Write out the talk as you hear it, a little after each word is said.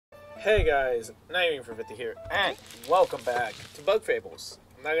Hey guys, Nightwing for 50 here, and welcome back to Bug Fables.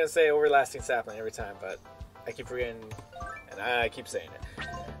 I'm not gonna say Overlasting Sapling every time, but I keep forgetting, and I keep saying it.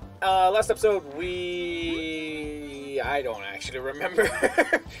 Last episode, I don't actually remember.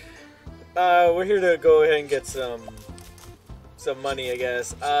 We're here to go ahead and get some money, I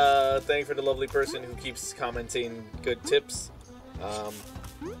guess. Thank for the lovely person who keeps commenting good tips. Because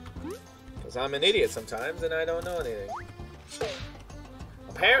I'm an idiot sometimes, and I don't know anything.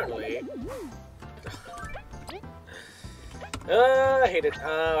 Apparently, I hate it.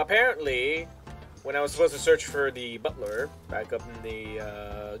 Apparently, when I was supposed to search for the butler back up in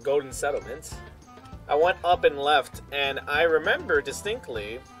the Golden Settlement, I went up and left, and I remember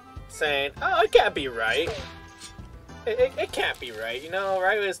distinctly saying, "Oh, it can't be right. It can't be right. You know,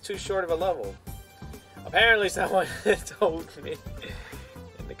 right is too short of a level." Apparently, someone told me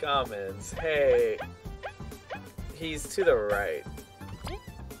in the comments, "Hey, he's to the right."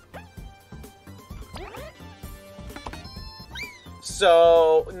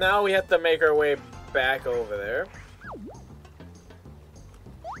 So now we have to make our way back over there.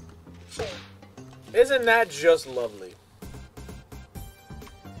 Isn't that just lovely?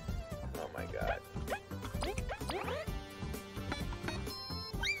 Oh my god.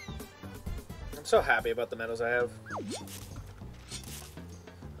 I'm so happy about the medals I have.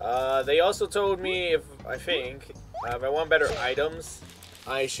 They also told me if I want better items,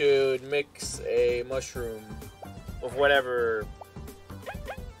 I should mix a mushroom with whatever.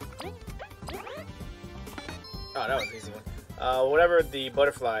 Oh, that was an easy one. Whatever the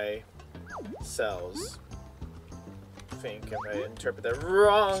butterfly sells. I think, if I interpret that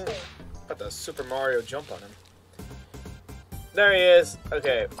wrong. About the Super Mario jump on him. There he is.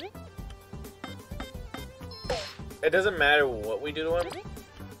 Okay. It doesn't matter what we do to him,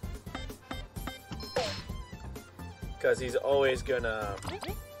 because he's always gonna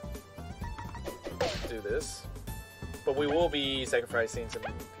do this. But we will be sacrificing some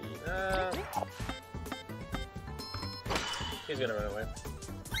PP. He's gonna run away.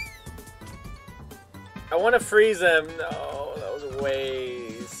 I want to freeze him. No, that was a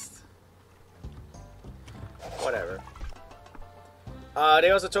waste. Whatever.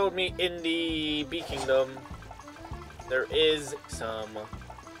 They also told me in the Bee Kingdom there is some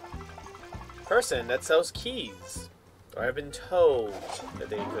person that sells keys. Or I've been told that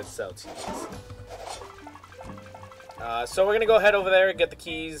they could sell keys. So we're gonna go head over there and get the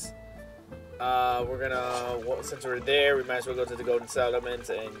keys. Since we're there, we might as well go to the Golden Settlement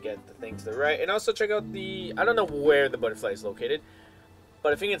and get the thing to the right. And also check out the, I don't know where the butterfly is located,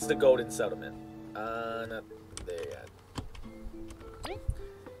 but I think it's the Golden Settlement. Not there yet.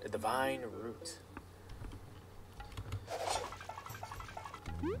 The Divine Root.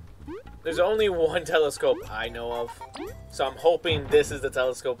 There's only one telescope I know of, so I'm hoping this is the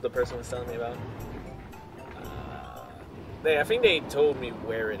telescope the person was telling me about. I think they told me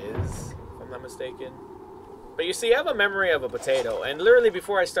where it is, if I'm not mistaken. But you see, I have a memory of a potato, and literally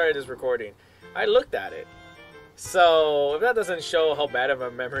before I started this recording, I looked at it. So, if that doesn't show how bad of a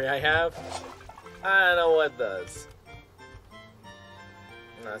memory I have, I don't know what does.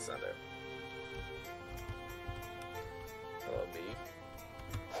 No, that's not there. Hello, B.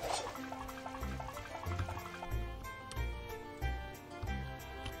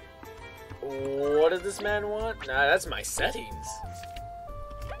 What does this man want? Nah, that's my settings.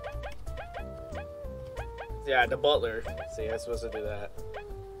 Yeah, the butler. See, I'm supposed to do that.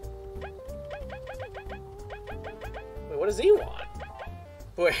 Wait, what does he want?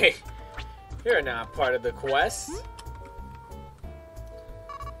 Wait, you're not part of the quest.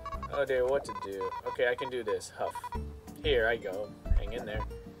 Oh dear, what to do? Okay, I can do this. Huff. Here I go. Hang in there.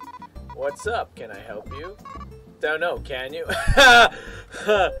 What's up? Can I help you? Don't know, can you?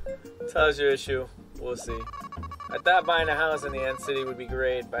 Tell us your issue. We'll see. I thought buying a house in the Ant City would be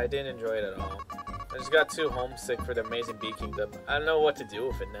great, but I didn't enjoy it at all. I just got too homesick for the amazing Bee Kingdom. I don't know what to do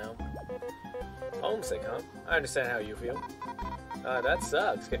with it now. Homesick, huh? I understand how you feel. That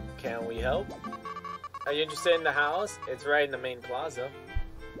sucks. Can we help? Are you interested in the house? It's right in the main plaza.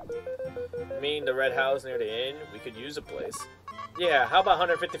 Me and the red house near the inn. We could use a place. Yeah, how about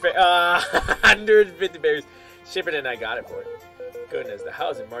 150 150 berries? Ship it and I got it for it. Goodness, the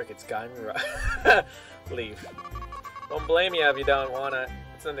housing market's gotten rough. Leave. Don't blame you if you don't wanna.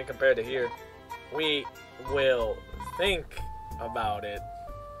 It's nothing compared to here. We will think about it.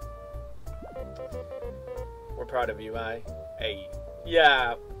 We're proud of you, Hey.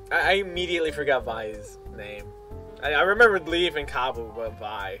 Yeah, I immediately forgot Vi's name. I remembered Leaf and Kabu, but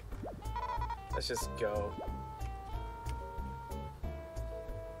Vi. Let's just go.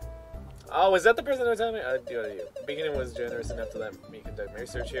 Oh, is that the person that was telling me? Beginning was generous enough to let me conduct my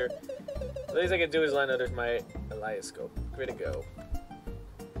research here. The least I can do is lend others my elioscope. Way to go.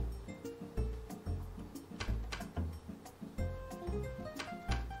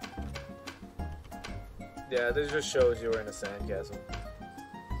 Yeah, this just shows you were in a sandcastle.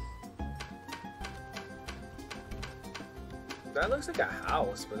 That looks like a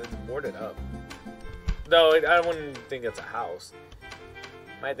house, but it's boarded up. No, I wouldn't think it's a house.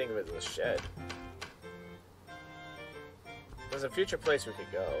 Might think of it as a shed. There's a future place we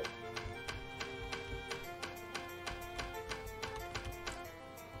could go.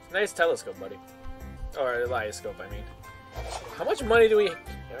 Nice telescope, buddy. Or elioscope, I mean. How much money do we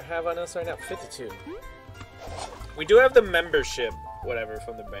have on us right now? 52. We do have the membership, whatever,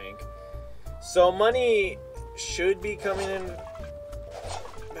 from the bank. So money should be coming in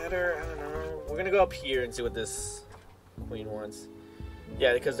better. I don't know. We're gonna go up here and see what this queen wants.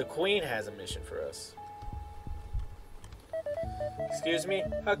 Yeah, because the queen has a mission for us. Excuse me?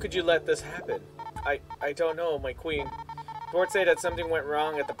 How could you let this happen? I don't know, my queen. Reports say that something went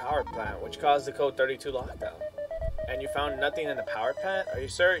wrong at the power plant, which caused the Code 32 lockdown. And you found nothing in the power plant? Are you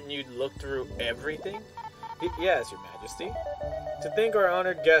certain you'd looked through everything? Yes, Your Majesty. To think our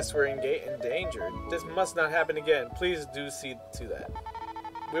honored guests were endangered. This must not happen again. Please do see to that.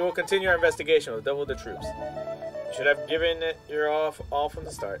 We will continue our investigation with double the troops. You should have given it your all from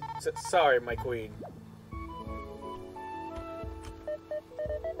the start. Sorry, my queen.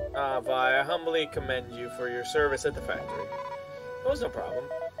 Vi, I humbly commend you for your service at the factory. It was no problem.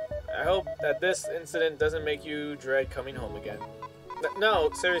 I hope that this incident doesn't make you dread coming home again.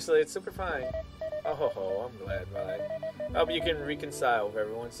 No, seriously, it's super fine. Oh ho ho, I'm glad, Vi. I hope you can reconcile with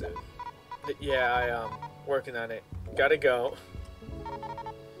everyone soon. Yeah, working on it. Gotta go.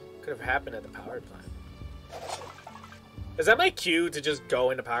 Could have happened at the power plant. Is that my cue to just go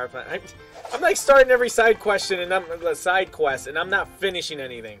into power plant? I'm like starting every side question and I'm not finishing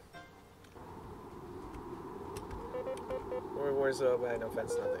anything. Where's the no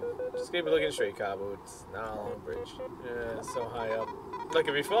fence, nothing. Just keep looking straight, Cabo. It's not a long bridge. Yeah, it's so high up. Look,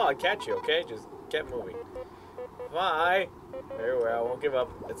 if you fall, I'll catch you, okay? Just keep moving. Bye. Very well, I won't give up.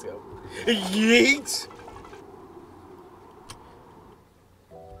 Let's go. Yeet!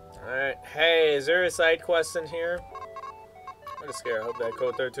 Alright, hey, is there a side quest in here? I'm just scared. I hope that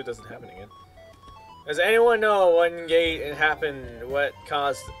Code 32 doesn't happen again. Does anyone know what gate happened, what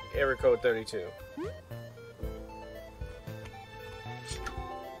caused error Code 32?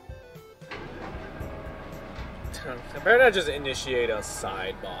 I better not just initiate a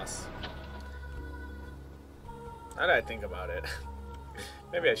side boss. How did I think about it?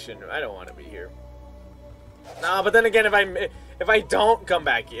 Maybe I shouldn't. I don't want to be here. Nah, but then again, if I don't come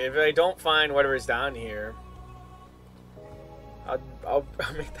back here, if I don't find whatever's down here, I'll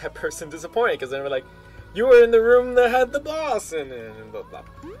make that person disappointed because then we're like, you were in the room that had the boss and blah blah.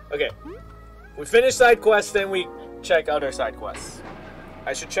 Okay, we finish side quests, then we check other side quests.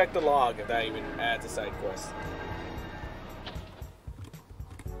 I should check the log if that even adds a side quest.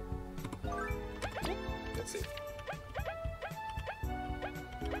 Let's see.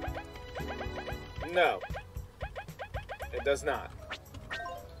 No, it does not.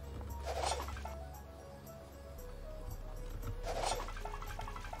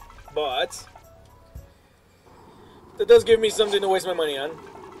 But that does give me something to waste my money on.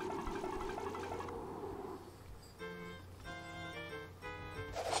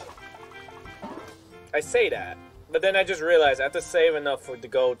 I say that, but then I just realized I have to save enough to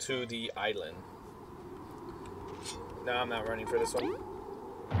go to the island. No, I'm not running for this one.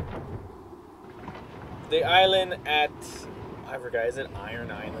 The island at, I forgot, is it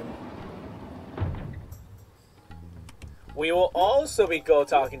Iron Island? We will also be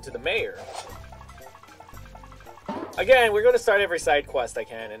talking to the mayor. Again, we're going to start every side quest I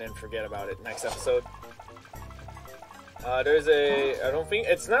can and then forget about it next episode. There's a, I don't think,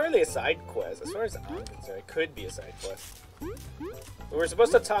 it's not really a side quest. As far as I'm concerned, it could be a side quest. We were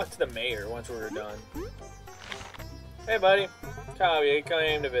supposed to talk to the mayor once we were done. Hey buddy, Kyle, you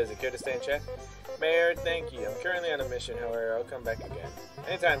came to visit. Care to stay and chat? Mayor, thank you. I'm currently on a mission, however, I'll come back again.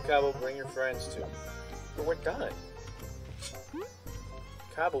 Anytime, Cabo, bring your friends too. But we're done.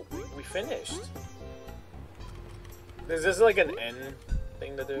 Cabo, we finished. Is this like an end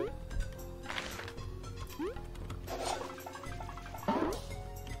thing to do?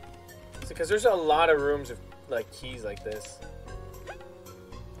 Because there's a lot of rooms with like keys like this.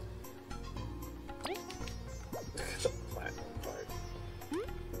 The platinum part.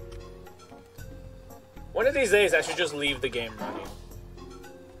 One of these days I should just leave the game running.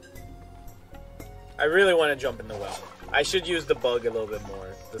 I really want to jump in the well. I should use the bug a little bit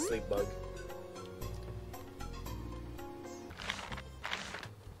more, the sleep bug.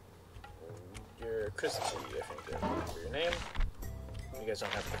 or Crispy, I think that's your name. You guys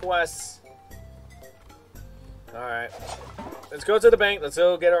don't have quests. Alright. Let's go to the bank. Let's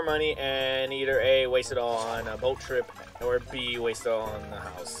go get our money and either A, waste it all on a boat trip, or B, waste it all on the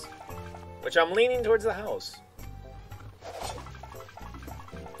house. Which I'm leaning towards the house.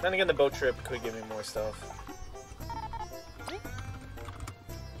 Then again, the boat trip could give me more stuff.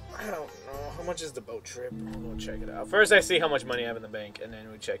 I don't know. How much is the boat trip? We'll check it out. First, I see how much money I have in the bank, and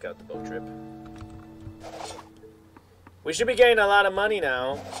then we check out the boat trip. We should be getting a lot of money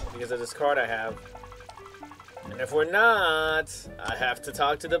now because of this card I have. And if we're not, I have to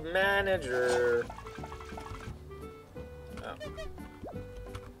talk to the manager. Oh.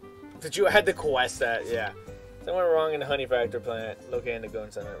 Did you add the quest that? Yeah. Something went wrong in the honey factory plant located in the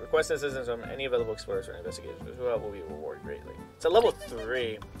Golden Center. Request assistance from any available explorers for investigations. Which will be rewarded greatly. It's a level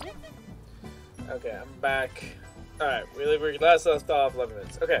 3. Okay, I'm back. Alright, we last left off 11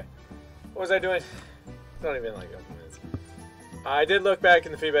 minutes. Okay. What was I doing? Don't even like 11 minutes. I did look back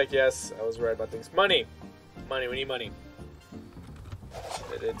in the feedback, yes. I was right about things. Money! Money, we need money.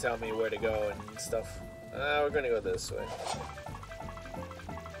 They did tell me where to go and stuff. We're gonna go this way.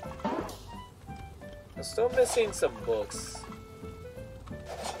 I'm still missing some books.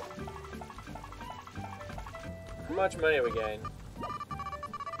 How much money are we getting?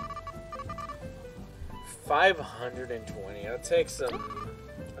 520. I'll take some.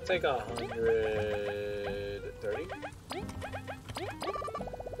 I'll take 130.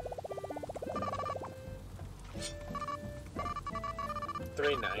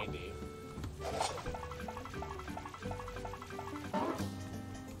 $390.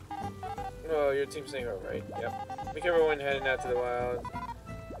 Oh, your team's saying alright. Yep. Be careful when heading out to the wild.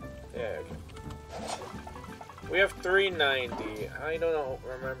 Yeah, okay. We have $390. I don't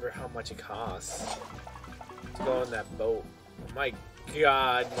remember how much it costs to go on that boat. Oh my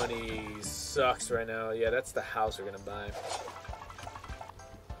god, money sucks right now. Yeah, that's the house we're gonna buy.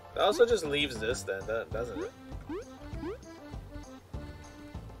 That also just leaves this then, doesn't it?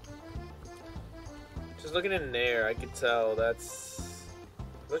 Just looking in there, I could tell that's...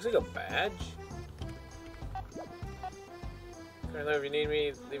 Looks like a badge? Currently, if you need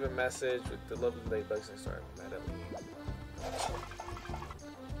me, leave a message with the lovely ladybugs and start Madeline.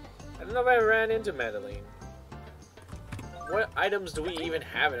 I don't know if I ran into Madeline. What items do we even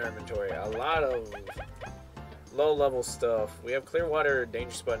have in our inventory? A lot of low-level stuff. We have Clearwater,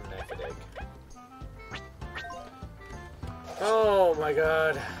 Danger Spot, and Aphideg. Oh my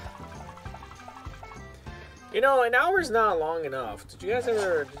god. You know, an hour's not long enough. Did you guys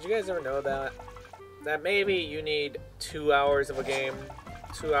ever know that? That maybe you need 2 hours of a game,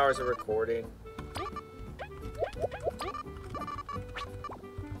 2 hours of recording.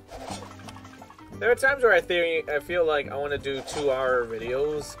 There are times where I feel like I want to do 2-hour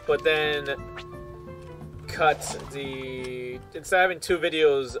videos, but then cut the... Instead of having 2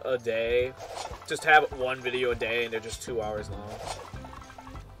 videos a day, just have 1 video a day and they're just 2 hours long.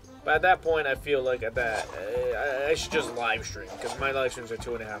 But at that point, I feel like I should just live stream, because my live streams are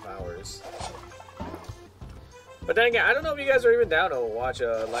 2.5 hours. But then again, I don't know if you guys are even down to watch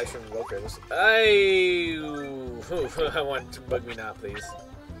a live stream of Fables. I want to bug me not, please.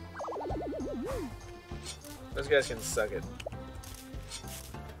 Those guys can suck it.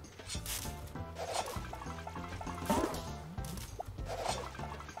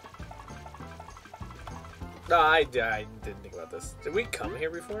 No, I didn't think about this. Did we come here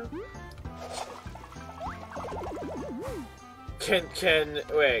before?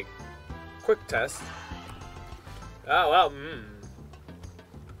 Wait. Quick test. Oh, well,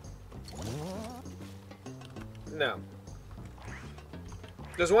 No.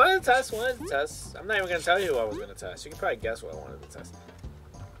 There's one of the tests, I'm not even going to tell you who I was going to test. You can probably guess what I wanted to test.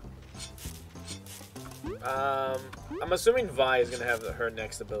 I'm assuming Vi is going to have her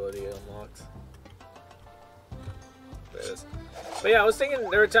next ability unlocked. There it is. But yeah, I was thinking,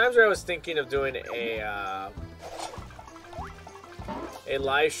 there were times where I was thinking of doing a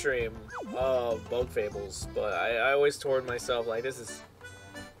live stream of Boat Fables, but I always told myself, like, I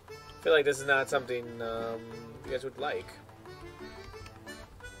feel like this is not something you guys would like.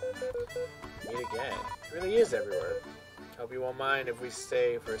 Meet again. It really is everywhere. Hope you won't mind if we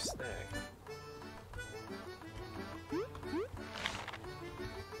stay for a snack.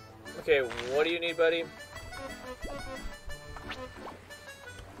 Okay, what do you need, buddy?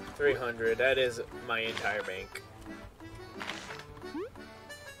 300. That is my entire bank.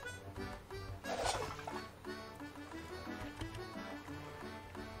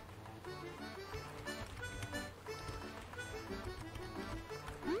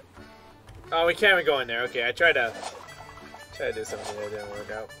 Oh, we can't go in there. Okay, I tried to do something that didn't work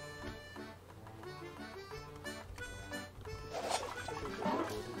out.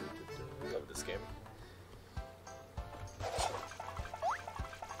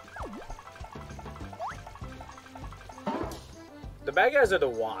 The bad guys are the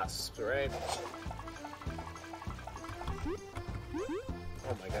wasps, right?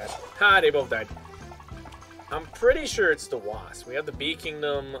 Oh my god. Ha, they both died. I'm pretty sure it's the wasp. We have the bee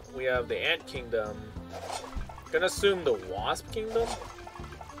kingdom, we have the ant kingdom. Gonna assume the wasp kingdom?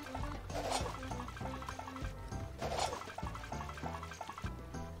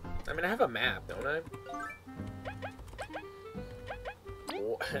 I mean, I have a map, don't I?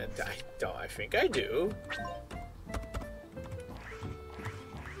 I think I do.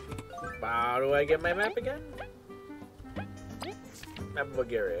 How do I get my map again? Map of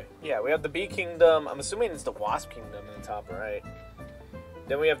Bulgaria. Yeah, we have the Bee Kingdom. I'm assuming it's the Wasp Kingdom in the top right.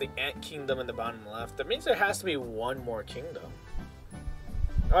 Then we have the Ant Kingdom in the bottom left. That means there has to be one more kingdom.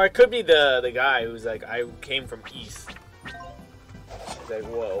 Or it could be the guy who's like, I came from east. He's like,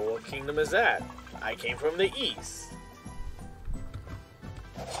 whoa, what kingdom is that? I came from the east.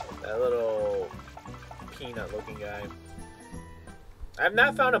 That little peanut-looking guy. I have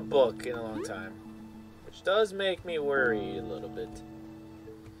not found a book in a long time, which does make me worry a little bit.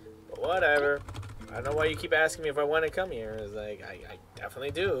 But whatever. I don't know why you keep asking me if I want to come here. It's like, I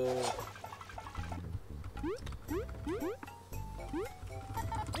definitely do.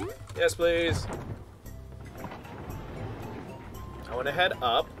 Yes, please. I want to head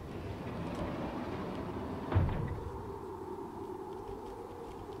up.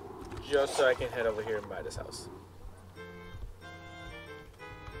 Just so I can head over here and buy this house.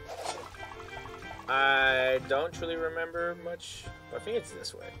 I don't truly remember much. I think it's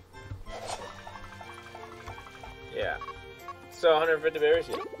this way. Yeah. So 150 berries.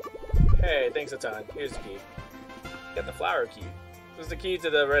 Yeah. Hey, thanks a ton. Here's the key. Got the flower key. This is the key to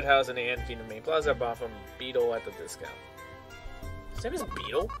the red house in the Ant Kingdom main plaza. I bought from Beetle at the discount. His name is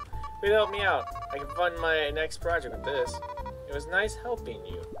Beetle? Way to help me out. I can fund my next project with this. It was nice helping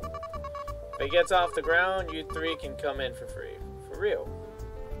you. If it gets off the ground, you three can come in for free. For real.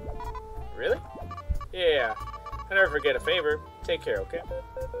 Really? Yeah. I never forget a favor. Take care, okay?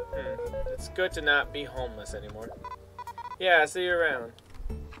 It's good to not be homeless anymore. Yeah, see you around.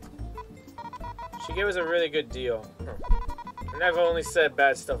 She gave us a really good deal. And I've only said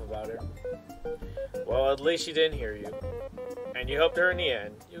bad stuff about her. Well, at least she didn't hear you. And you helped her in the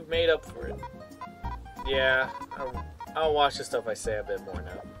end. You've made up for it. Yeah, I'll watch the stuff I say a bit more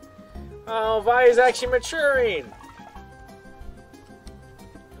now. Oh, Vi is actually maturing!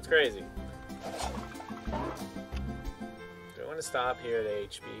 It's crazy. Do I want to stop here at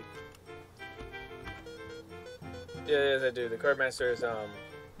HB? Yes, I do. The Cardmaster is,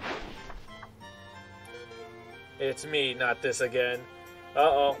 It's me, not this again.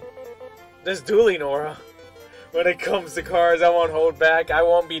 Uh-oh. This dueling aura. When it comes to cards, I won't hold back. I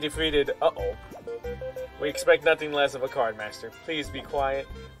won't be defeated. Uh-oh. We expect nothing less of a card master. Please be quiet.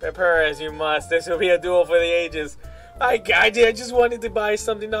 Prepare as you must. This will be a duel for the ages. I just wanted to buy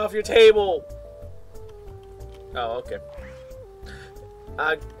something off your table. Oh, okay.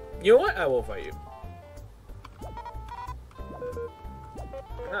 You know what? I will fight you.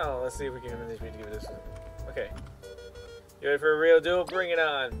 No, let's see if we can convince me to give this. Okay. You ready for a real duel? Bring it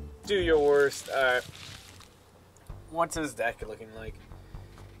on. Do your worst. Alright. What's his deck looking like?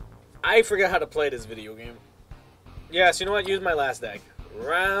 I forgot how to play this video game. Yes, you know what? Use my last deck.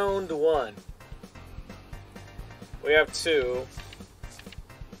 Round 1. We have 2.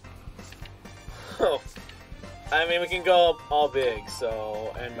 Oh. I mean, we can go all big,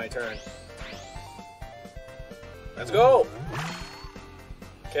 so end my turn. Let's go!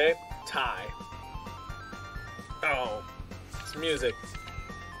 Okay, tie. Oh, it's music.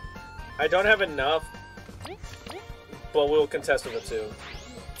 I don't have enough, but we'll contest with a 2.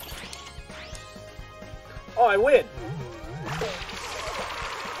 Oh, I win!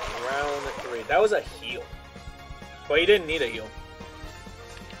 Round 3. That was a heal. But he didn't need a heal.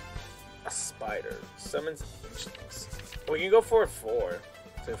 A spider. Summons. We can go for 4.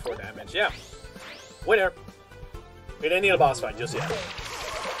 So 4 damage. Yeah. Winner. We didn't need a boss fight just yet.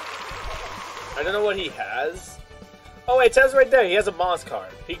 I don't know what he has. Oh, wait, it says right there. He has a boss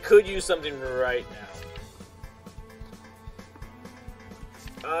card. He could use something right now.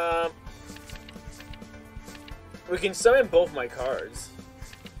 We can summon both my cards.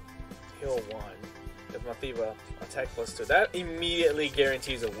 Heal 1. If Mathiva attack +2. That immediately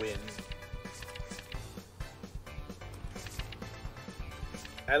guarantees a win.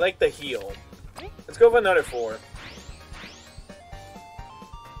 I like the heal. Let's go for another 4.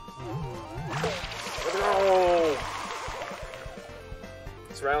 Oh!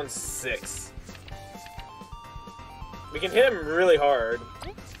 It's round 6. We can hit him really hard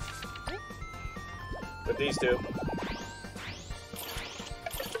with these 2.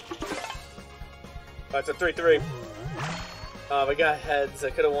 That's a 3-3. Oh, we got heads. I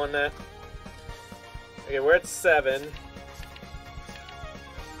could have won that. Okay, we're at 7.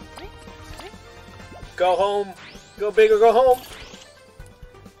 Go home. Go big or go home.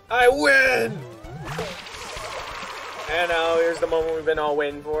 I win! And now here's the moment we've been all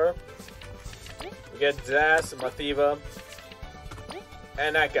waiting for. We get Das, Mathiva,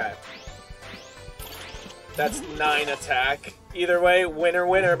 and that guy. That's 9 attack. Either way, winner,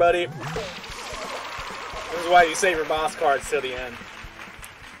 winner, buddy. This is why you save your boss cards till the end.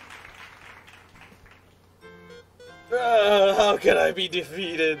 How could I be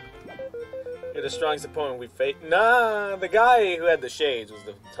defeated? You're the strongest opponent we faced. Nah, the guy who had the shades was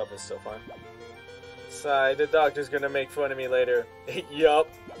the toughest so far. Sigh, the doctor's gonna make fun of me later. Yup.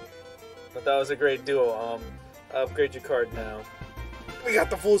 But that was a great duel. Upgrade your card now. We got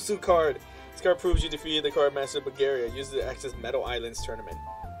the full suit card. This card proves you defeated the card master of Bulgaria. Use it to access Metal Islands tournament.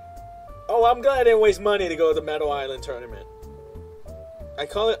 Oh, I'm glad I didn't waste money to go to the Metal Island tournament. I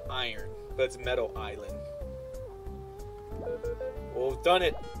call it Iron, but it's Metal Island. Well, we've done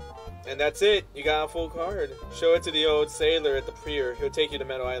it. And that's it. You got a full card. Show it to the old sailor at the pier. He'll take you to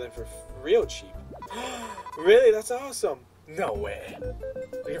Metal Island for real cheap. Really? That's awesome. No way.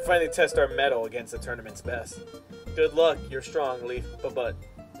 We can finally test our metal against the tournament's best. Good luck. You're strong, Leaf. But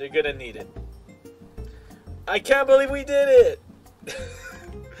you're gonna need it. I can't believe we did it.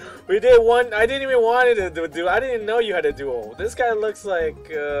 We did one. I didn't even want it to do. I didn't even know you had a duel. This guy looks like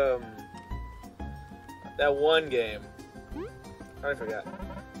that one game. I forgot.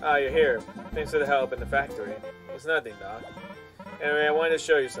 Ah, you're here. Thanks for the help in the factory. It's nothing, Doc. Anyway, I wanted to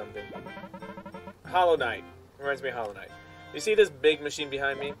show you something. Hollow Knight. Reminds me of Hollow Knight. You see this big machine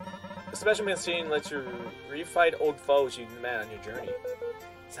behind me? The special machine lets you refight old foes you met on your journey.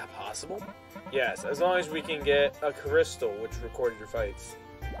 Is that possible? Yes, as long as we can get a crystal which recorded your fights.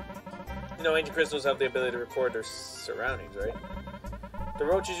 You know, ancient crystals have the ability to record their surroundings, right? The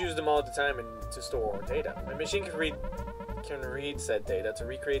roaches use them all the time to store data. My machine can read said data to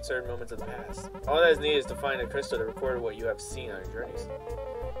recreate certain moments of the past. All that is needed is to find a crystal to record what you have seen on your journeys.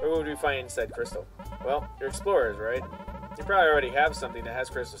 Where would we find said crystal? Well, you're explorers, right? You probably already have something that has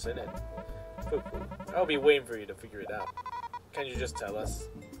crystals in it. I'll be waiting for you to figure it out. Can you just tell us?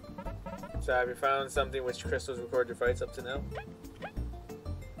 So have you found something which crystals record your fights up to now?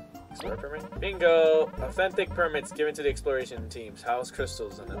 Explorer permit? Bingo! Authentic permits given to the exploration teams. House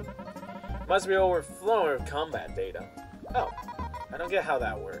crystals in them. Must be overflowing with combat data. Oh, I don't get how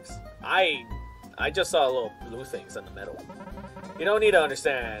that works. I just saw little blue things on the metal. You don't need to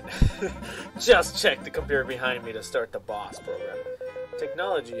understand. Just check the computer behind me to start the boss program.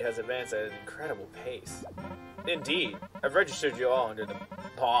 Technology has advanced at an incredible pace. Indeed, I've registered you all under the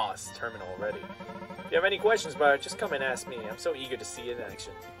boss terminal already. If you have any questions about it, just come and ask me. I'm so eager to see it in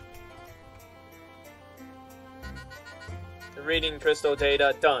action. Reading crystal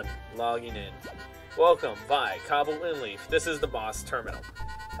data done. Logging in. Welcome, Vi, Cobble, and Leaf. This is the boss terminal.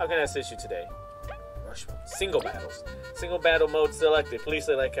 How can I assist you today? Rush mode. Single battles. Single battle mode selected. Please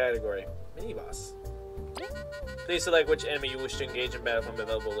select category. Mini boss. Please select which enemy you wish to engage in battle from the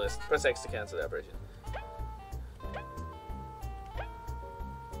available list. Press X to cancel the operation.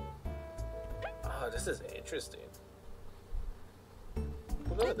 Oh, this is interesting.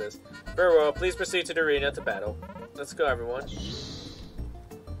 We'll go with this. Very well. Please proceed to the arena to battle. Let's go, everyone.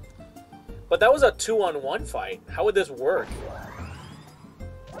 But that was a 2-on-1 fight. How would this work?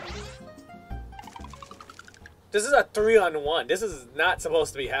 This is a 3-on-1. This is not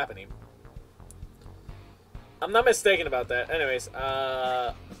supposed to be happening. I'm not mistaken about that. Anyways,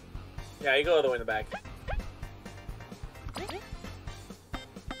 yeah, you go all the way in the back.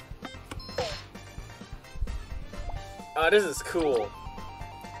 This is cool.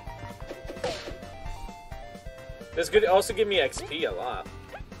 This could also give me XP a lot.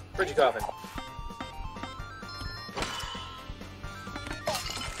 Bridgie Coffin.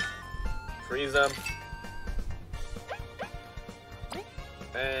 Freeze them.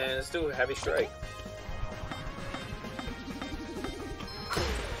 And let's do a heavy strike.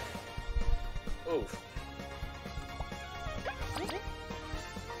 Oof.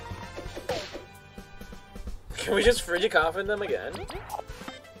 Can we just Frigid Coffin them again?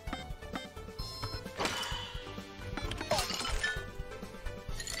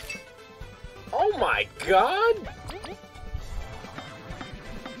 Oh my god!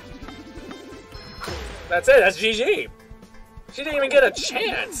 That's it, that's GG! She didn't even get a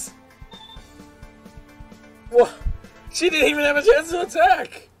chance! What? She didn't even have a chance to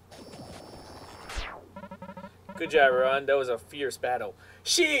attack! Good job, Ron. That was a fierce battle.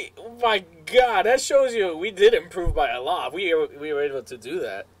 Oh my god, that shows you we did improve by a lot. We were able to do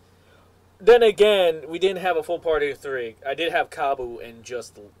that. Then again, we didn't have a full party of 3. I did have Kabu and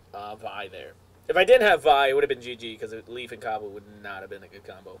just Vi there. If I didn't have Vi, it would have been GG, because Leaf and Kabu would not have been a good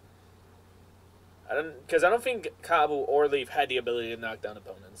combo. I don't think Kabu or Leaf had the ability to knock down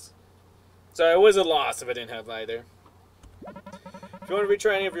opponents. So it was a loss if I didn't have Vi there. If you want to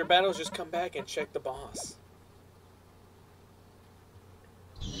retry any of your battles, just come back and check the boss.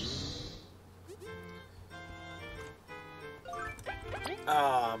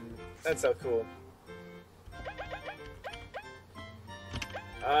 That's so cool.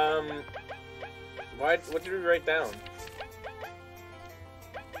 What did we write down?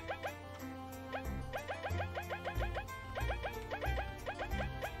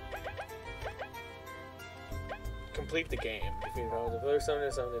 Complete the game. If you know, if there's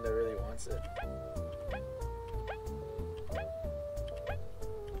something that really wants it.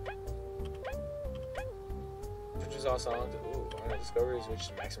 Purchase all songs. Ooh, final discoveries, reach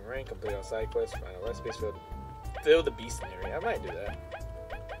the maximum rank, complete all side quests, final recipes, fill the beast area. I might do that.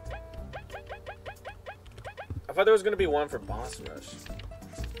 I thought there was gonna be one for boss rush,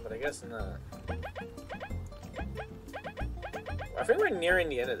 but I guess not. I think we're nearing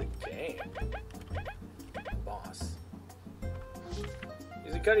the end of the game. Boss.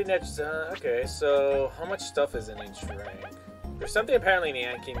 Use a cutting edge. Okay, so how much stuff is in each rank? There's something apparently in the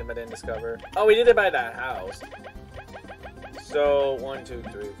Ant Kingdom I didn't discover. Oh, we did it by that house. So 1, 2,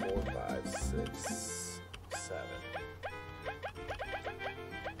 3, 4, 5, 6, 7.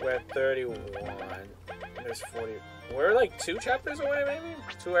 We're at 31. There's 40. We're like 2 chapters away, maybe?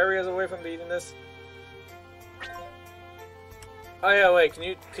 2 areas away from beating this. Oh yeah, wait. Can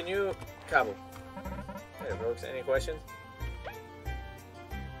you, Kabu? Hey, folks. Any questions?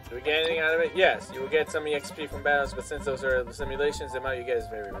 Do we get anything out of it? Yes, you will get some EXP from battles, but since those are simulations, the amount you get is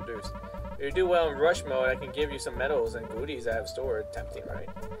very reduced. If you do well in rush mode, I can give you some medals and goodies I have stored. Tempting, right?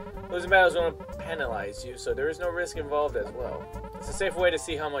 Losing battles won't penalize you, so there is no risk involved as well. It's a safe way to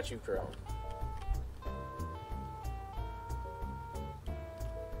see how much you've grown.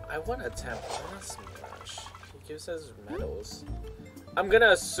 I want to attempt boss rush. He gives us medals. I'm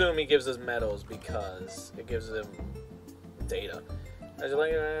gonna assume he gives us medals because it gives them data. I just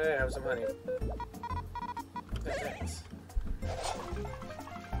like have some honey. Thanks.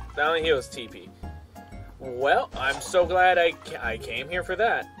 That only heals TP. Well, I'm so glad I came here for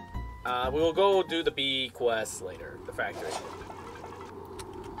that. We will go do the bee quest later, the factory.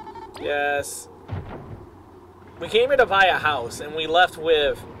 Yes. We came here to buy a house, and we left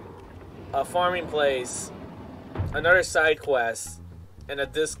with a farming place, another side quest, and a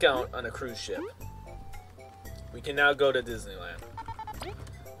discount on a cruise ship. We can now go to Disneyland.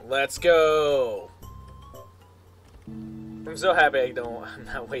 Let's go! I'm so happy I'm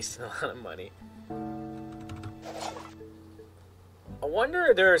not wasting a lot of money. I wonder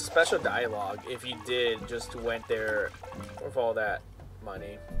if there's special dialogue if you did just went there with all that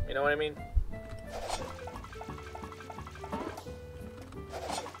money. You know what I mean?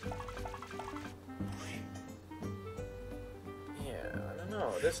 Yeah, I don't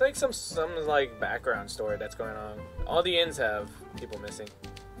know. There's like some like background story that's going on. All the inns have people missing.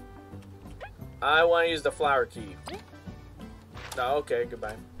 I want to use the flower key. Oh, okay,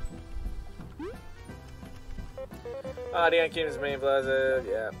 goodbye. Ah, the Ant Kingdom's main plaza,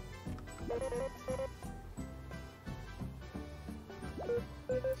 yeah.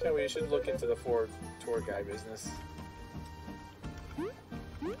 Okay, we should look into the tour guide business.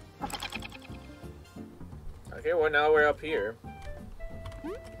 Okay, well now we're up here.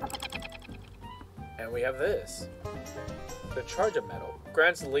 And we have this. The Charge Up Medal.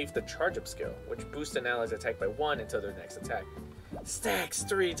 Grants Leaf the Charge Up skill, which boosts an ally's attack by 1 until their next attack. Stacks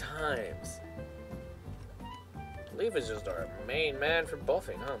 3 times. Leaf is just our main man for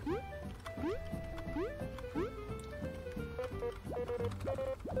buffing, huh?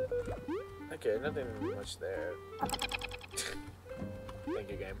 Okay, nothing much there. Thank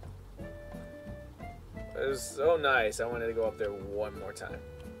you, game. It was so nice. I wanted to go up there one more time.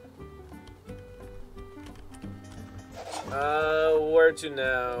 Where to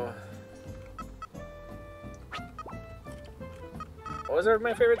now? What was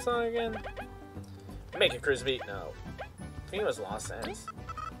my favorite song again? Make it crispy. No. I think it was Lost Ends.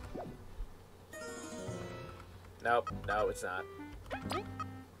 Nope. No, it's not.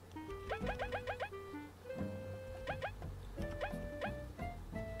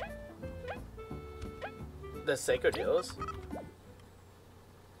 The Sacred Hills?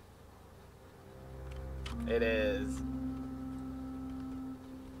 It is.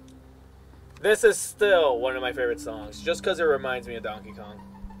 This is still one of my favorite songs, just because it reminds me of Donkey Kong.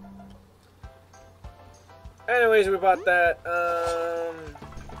 Anyways, we bought that.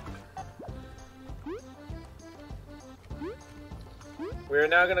 We're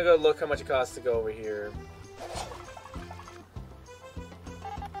now gonna go look how much it costs to go over here.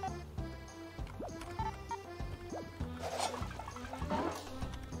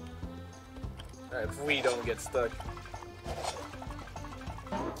 If we don't get stuck.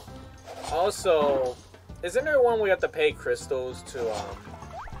 Also, isn't there one we have to pay crystals to,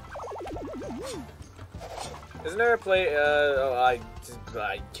 Isn't there a play, I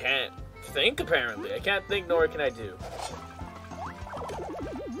can't think, apparently. I can't think, nor can I do.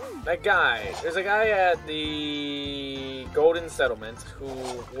 That guy. There's a guy at the Golden Settlement who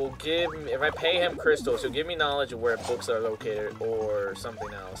will give me, if I pay him crystals, he'll give me knowledge of where books are located or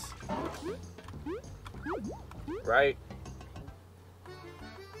something else. Right?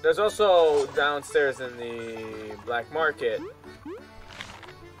 There's also downstairs in the black market,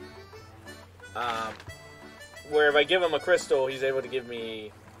 where if I give him a crystal, he's able to give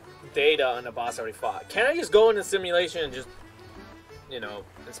me data on the boss I already fought. Can I just go in the simulation and just, you know,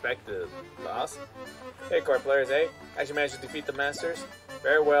 inspect the boss? Hey, core players, hey? Actually managed to defeat the masters?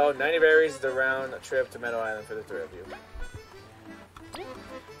 Very well. 90 berries, the round trip to Meadow Island for the three of you.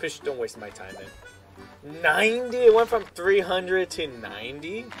 Fish, don't waste my time then. 90? It went from 300 to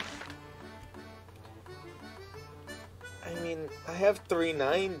 90? I mean, I have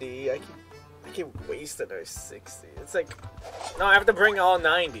 390. I can waste another 60. It's like, no, I have to bring all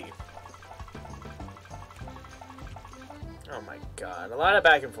 90. Oh my god, a lot of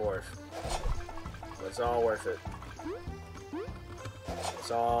back and forth. But it's all worth it. It's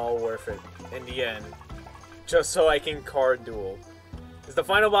all worth it in the end. Just so I can card duel. Is the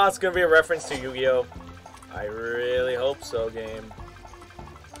final boss gonna be a reference to Yu-Gi-Oh? I really hope so, game.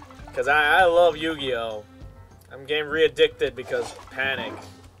 Because I love Yu-Gi-Oh! I'm getting re-addicted because panic.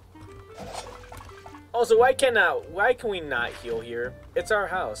 Also, why can we not heal here? It's our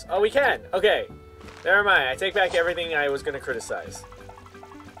house. Oh, we can! Okay. Never mind. I take back everything I was going to criticize.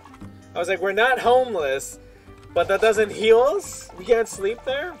 I was like, we're not homeless, but that doesn't heal us? We can't sleep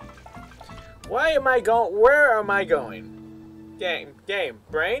there? Why am I going? Where am I going? Game.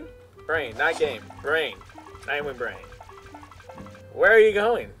 Brain? Brain, not game. Brain. Not even brain. Where are you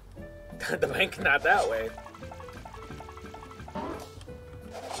going? The bank, not that way.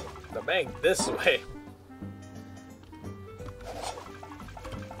 The bank this way.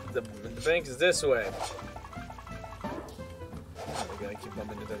 The bank is this way. Oh my god, I keep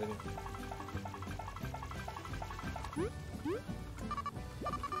bumping into everything.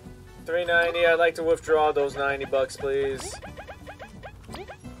 $3.90. I'd like to withdraw those 90 bucks, please.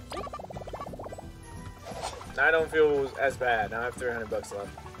 I don't feel as bad. Now I have 300 bucks left.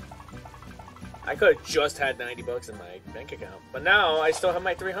 I could have just had 90 bucks in my bank account, but now I still have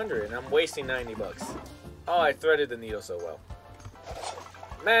my 300 and I'm wasting 90 bucks. Oh, I threaded the needle so well.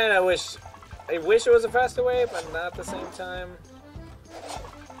 Man, I wish it was a faster way, but not at the same time.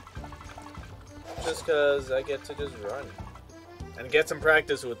 Just because I get to just run and get some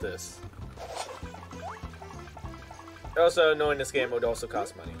practice with this. Also, knowing this game would also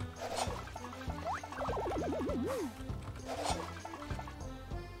cost money.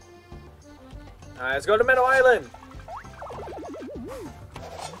 Alright, let's go to Meadow Island!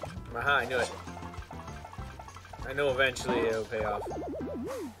 Aha, I knew it. I know eventually it'll pay off.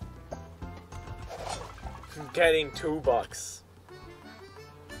 Getting $2.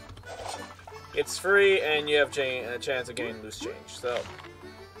 It's free and you have a chance of getting loose change. So,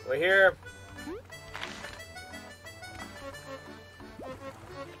 we're here.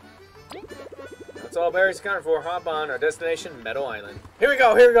 That's all berries accounted for. Hop on our destination, Meadow Island. Here we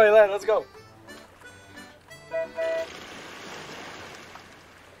go, let's go.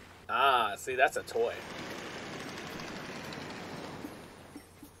 Ah, see, that's a toy.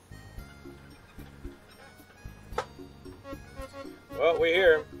 Well, we're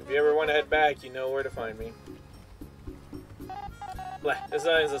here. If you ever want to head back, you know where to find me. Blah. This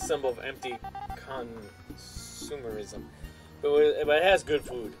sign is a symbol of empty consumerism. But it has good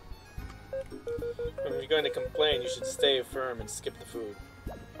food. If you're going to complain, you should stay firm and skip the food.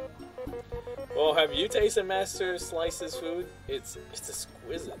 Well, have you tasted Master Slice's food? It's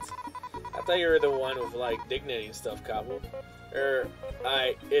exquisite. I thought you were the one with, like, dignity and stuff, Cabo.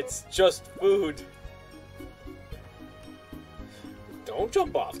 It's just food. Don't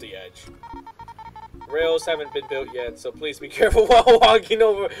jump off the edge. Rails haven't been built yet, so please be careful while walking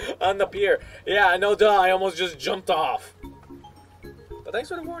over on the pier. Yeah, no duh, I almost just jumped off. But thanks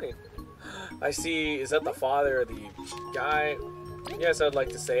for the warning. I see, is that the father of the guy? Yes, I'd like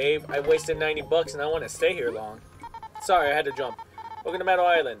to save. I wasted 90 bucks and I want to stay here long. Sorry, I had to jump. Welcome to Meadow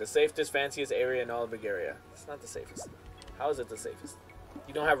Island, the safest, fanciest area in all of Bulgaria. It's not the safest. How is it the safest?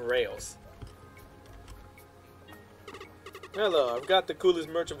 You don't have rails. Hello, I've got the coolest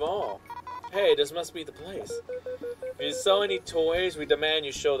merch of all. Hey, this must be the place. If you sell any toys, we demand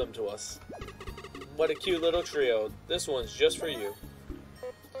you show them to us. What a cute little trio. This one's just for you.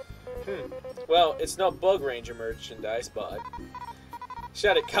 Well, it's no Bug Ranger merchandise, but...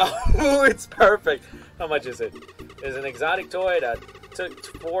 Shut it, cow. It's perfect. How much is it? It's an exotic toy that took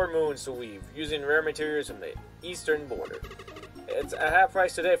 4 moons to weave, using rare materials from the eastern border. It's at half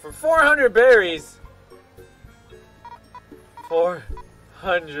price today for 400 berries.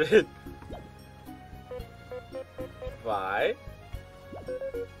 400. Buy.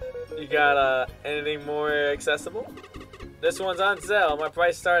 You got anything more accessible? This one's on sale. My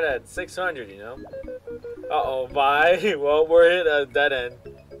price started at 600, you know. Uh-oh, buy. Well, we're at a dead end.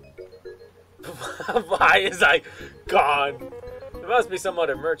 Buy is like gone. There must be some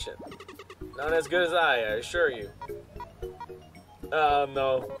other merchant. Not as good as I assure you.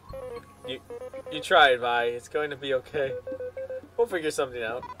 No. You try it, Vi. It's going to be okay. We'll figure something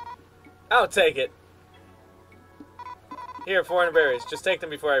out. I'll take it. Here, 400 berries. Just take them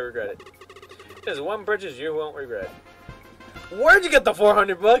before I regret it. There's one purchase you won't regret. Where'd you get the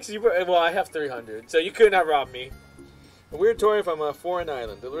 400 bucks? Well, I have 300, so you could not rob me. A weird toy from a foreign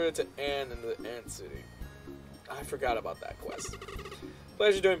island, delivered to Anne in the Ant City. I forgot about that quest.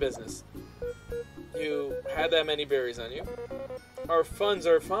 Pleasure doing business. You had that many berries on you? Our funds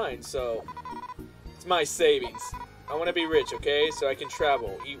are fine, so it's my savings. I want to be rich, okay? So I can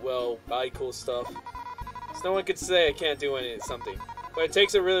travel, eat well, buy cool stuff. So no one could say I can't do something. But it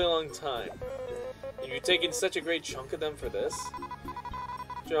takes a really long time. And you're taking such a great chunk of them for this?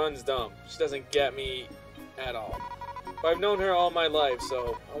 John's dumb. She doesn't get me at all. But I've known her all my life,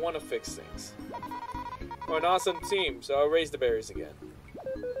 so I want to fix things. We're an awesome team, so I'll raise the berries again.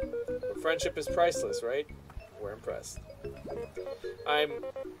 Friendship is priceless, right? We're impressed. I'm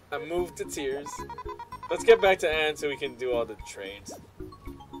moved to tears. Let's get back to Anne so we can do all the trades.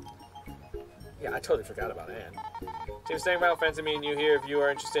 Yeah, I totally forgot about Anne. Team staying about fancy meeting you here. If you are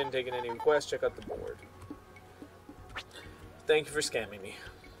interested in taking any requests, check out the board. Thank you for scamming me.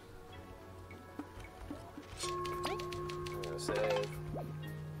 I'm gonna save.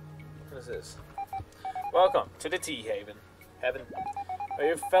 What is this? Welcome to the tea haven. Are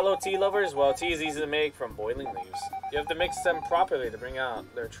you fellow tea lovers? Well, tea is easy to make from boiling leaves. You have to mix them properly to bring out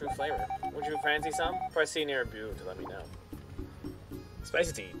their true flavor. Would you fancy some? Press C near a brew to let me know.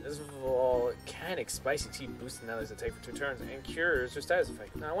 Spicy tea. This volcanic spicy tea boosts the allies attack for 2 turns and cures their status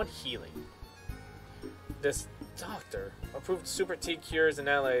effect. Now I want healing. This doctor approved super tea cures and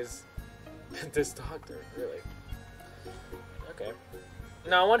allies. This doctor, really? Okay.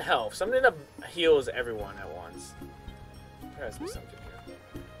 Now I want health. Something that heals everyone at once. There has to be something here.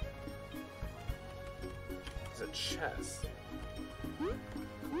 There's a chest.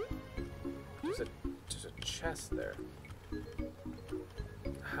 There's a chest there.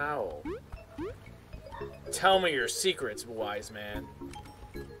 How? Tell me your secrets, wise man.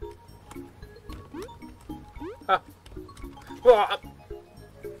 Huh. Okay.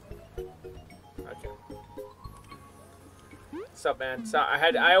 What's up, man? So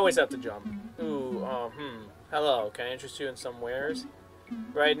I always have to jump. Ooh, hello, can I interest you in some wares?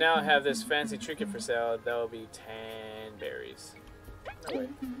 Right now I have this fancy trinket for sale. That will be 10 berries. Oh, wait.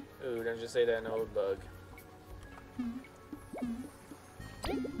 Ooh, don't just say that, an old bug.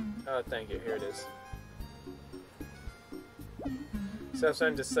 Oh, thank you. Here it is. So I have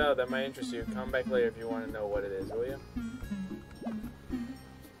something to sell that might interest you. Come back later if you want to know what it is, will you?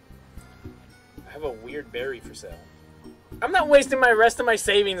 I have a weird berry for sale. I'm not wasting my rest of my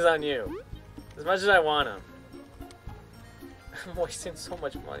savings on you. As much as I want them. I'm wasting so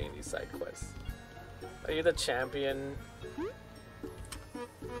much money in these side quests. Are you the champion?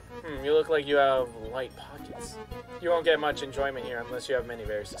 You look like you have light pockets. You won't get much enjoyment here unless you have many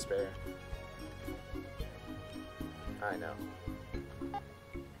berries to spare. I know.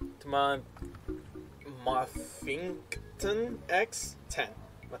 Muffington X 10.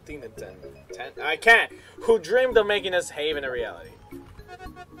 Muffington 10. I can't. Who dreamed of making this haven a reality?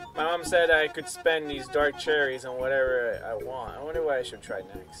 My mom said I could spend these dark cherries on whatever I want. I wonder what I should try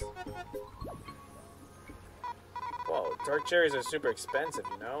next. Whoa, dark cherries are super expensive,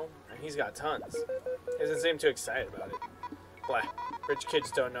 you know? And he's got tons. He doesn't seem too excited about it. Blah. Rich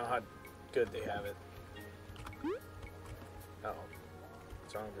kids don't know how good they have it. Uh-oh.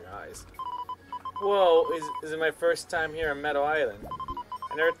 What's wrong with your eyes? Whoa, is it my first time here on Meadow Island?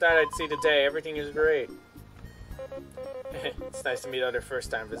 I never thought I'd see the day. Everything is great. It's nice to meet other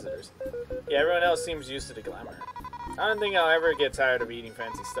first-time visitors. Yeah, everyone else seems used to the glamour. I don't think I'll ever get tired of eating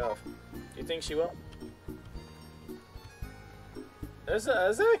fancy stuff. Do you think she will? Is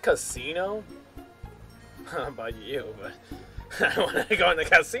that a casino? I don't know about you, but I want to go in the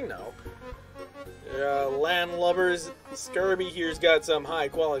casino. Landlubbers, Scurvy here's got some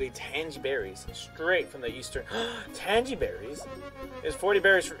high-quality tangy berries, straight from the eastern... Tangy berries? There's 40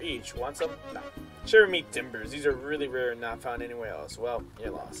 berries for each. Want some? No. Share me timbers. These are really rare and not found anywhere else. Well,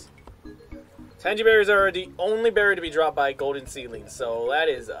 you're lost. Tangy berries are the only berry to be dropped by golden seedlings, so that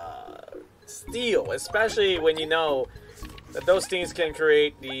is steal, especially when you know that those things can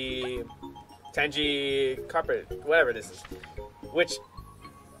create the tangy carpet, whatever this is, which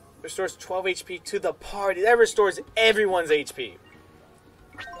restores 12 HP to the party. That restores everyone's HP.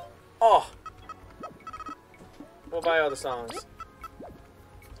 Oh, we'll buy all the songs.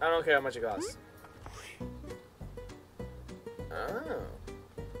 I don't care how much it costs. Oh.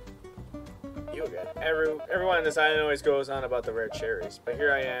 You again. Everyone on this island always goes on about the rare cherries, but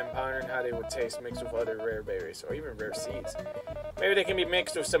here I am pondering how they would taste mixed with other rare berries, or even rare seeds. Maybe they can be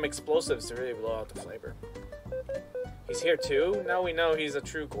mixed with some explosives to really blow out the flavor. He's here too? Now we know he's a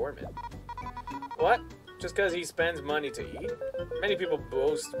true gourmet. What? Just because he spends money to eat? Many people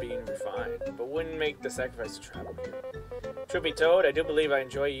boast being refined, but wouldn't make the sacrifice to travel here. Truth be told, I do believe I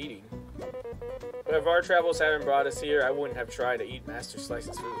enjoy eating. But if our travels hadn't brought us here, I wouldn't have tried to eat Master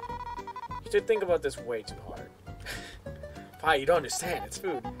Slice's food. You should think about this way too hard. Fine, you don't understand. It's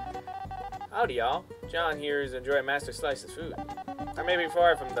food. Howdy, y'all. John here is enjoying Master Slice's food. I may be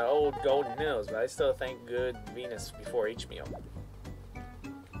far from the old Golden Hills, but I still thank good Venus before each meal.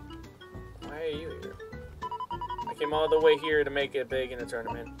 Why are you here? I came all the way here to make it big in the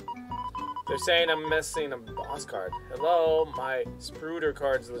tournament. They're saying I'm missing a boss card. Hello, my Spruder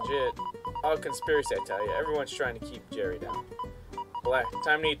card's legit. All conspiracy, I tell you. Everyone's trying to keep Jerry down. Black,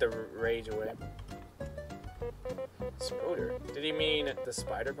 time to eat the rage away. Spruder? Did he mean the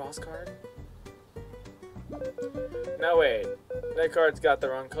spider boss card? No, wait. That card's got the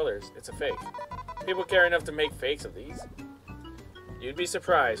wrong colors. It's a fake. People care enough to make fakes of these? You'd be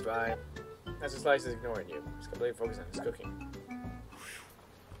surprised by... Master Slice is ignoring you. He's completely focused on his cooking.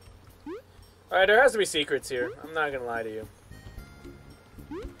 Alright, there has to be secrets here. I'm not gonna lie to you.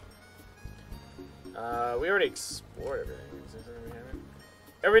 We already explored everything.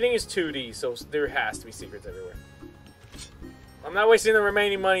 Everything is 2D, so there has to be secrets everywhere. I'm not wasting the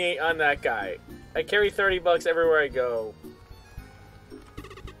remaining money on that guy. I carry 30 bucks everywhere I go.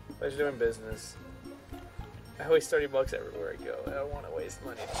 Pleasure doing business. I waste 30 bucks everywhere I go. I don't want to waste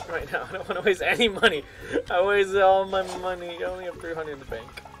money right now. I don't want to waste any money. I wasted all my money. I only have 300 in the bank.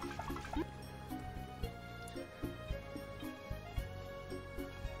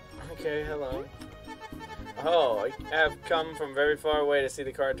 Okay, hello. Oh, I have come from very far away to see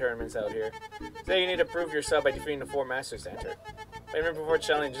the card tournaments out here. Today you need to prove yourself by defeating the 4 Masters to enter. But even before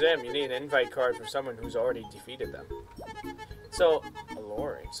challenging them, you need an invite card from someone who's already defeated them. So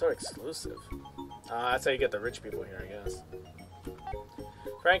alluring, so exclusive. That's how you get the rich people here, I guess.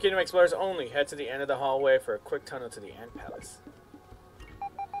 Frank Kingdom Explorers only. Head to the end of the hallway for a quick tunnel to the Ant Palace.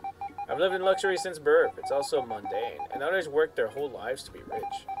 I've lived in luxury since birth. It's also mundane, and others work their whole lives to be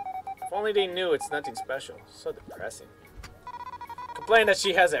rich. If only they knew it's nothing special. So depressing. Complain that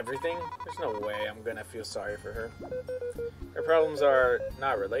she has everything? There's no way I'm gonna feel sorry for her. Her problems are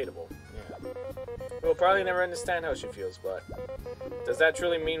not relatable. Yeah. We'll probably never understand how she feels, but... Does that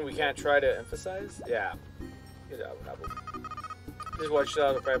truly mean we can't try to emphasize? Yeah. Good job, Apple. Just watch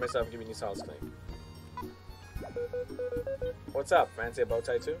out to pride myself and give me these halls clean. What's up? Fancy a bow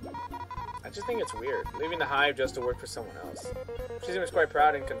tie too? I just think it's weird, leaving the hive just to work for someone else. She seems quite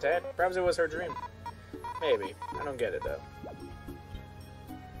proud and content. Perhaps it was her dream. Maybe. I don't get it, though.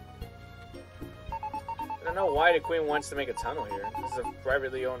 I don't know why the queen wants to make a tunnel here. This is a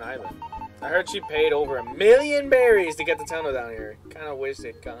privately owned island. I heard she paid over 1 million berries to get the tunnel down here. Kind of wish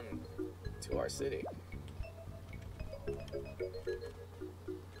they'd come to our city.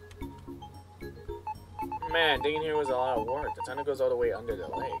 Man, digging here was a lot of work. The tunnel goes all the way under the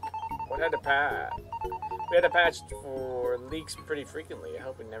lake. We had to patch for leaks pretty frequently. I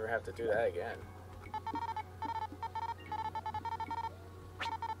hope we never have to do that again.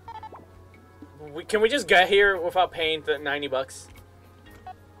 Can we just get here without paying the 90 bucks?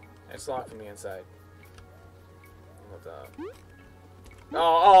 It's locked from the inside. What the?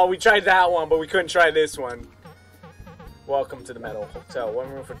 Oh, we tried that one, but we couldn't try this one. Welcome to the Metal Hotel. One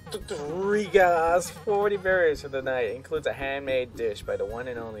room for 3 guys. 40 berries for the night. It includes a handmade dish by the one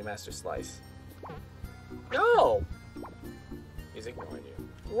and only Master Slice. No! He's ignoring you.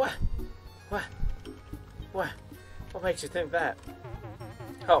 What? What? What? What makes you think that?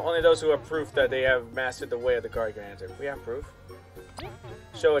 Oh, only those who have proof that they have mastered the way of the card can enter. We have proof?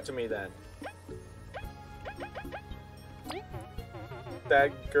 Show it to me then.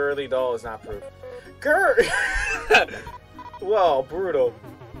 That girly doll is not proof. Grr! Whoa, brutal.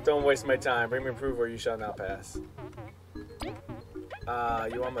 Don't waste my time. Bring me proof or you shall not pass.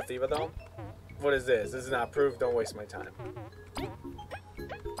 You want Mathiva though? What is this? This is not proof. Don't waste my time.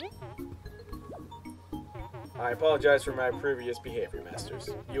 I apologize for my previous behavior, masters.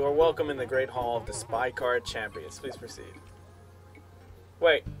 You are welcome in the Great Hall of the Spy Card Champions. Please proceed.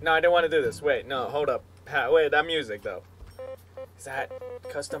 Wait, no, I didn't want to do this. Wait, no, hold up. Wait, that music though. Is that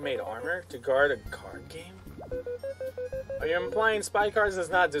custom-made armor to guard a card game? Are you implying Spy Cards does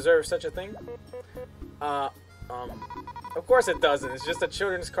not deserve such a thing? Of course it doesn't. It's just a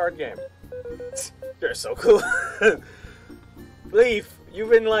children's card game. You're so cool. Leaf, you've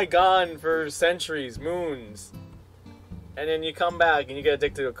been like gone for centuries, moons. And then you come back and you get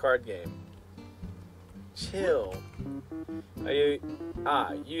addicted to a card game. Chill. Are you...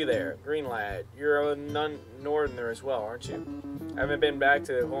 you there, green lad. You're a northerner as well, aren't you? I haven't been back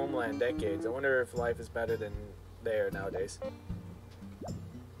to homeland decades. I wonder if life is better than there nowadays.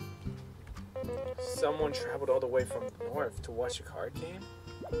 Someone traveled all the way from the north to watch a card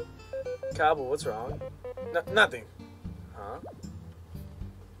game? Kabul, what's wrong? Nothing. Huh?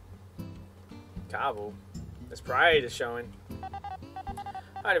 Kabul. His pride is showing.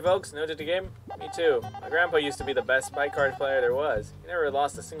 Howdy folks, new to the game? Me too. My grandpa used to be the best spy card player there was. He never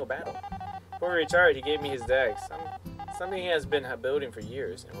lost a single battle. Before he retired, he gave me his decks. Something he has been building for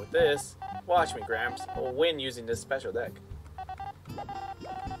years. And with this, watch me, Gramps. I'll win using this special deck.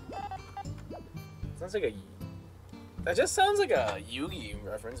 Sounds like a... That just sounds like a Yu-Gi-Oh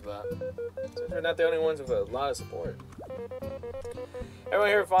reference, but we're not the only ones with a lot of support. Everyone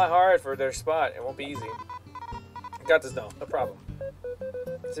here fought hard for their spot. It won't be easy. Got this though, no problem.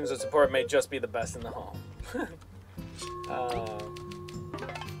 Seems the support may just be the best in the hall.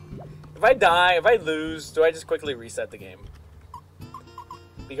 If I die, if I lose, do I just quickly reset the game?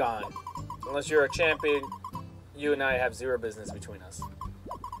 Be gone. Unless you're a champion, you and I have zero business between us.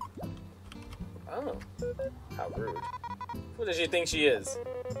 Oh, how rude. Who does she think she is?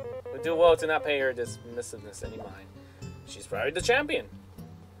 Would do well to not pay her dismissiveness any mind. She's probably the champion.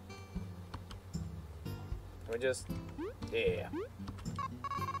 We just... Yeah.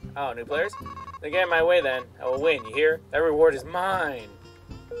 Oh, new players? Then get in my way then. I will win, you hear? That reward is mine.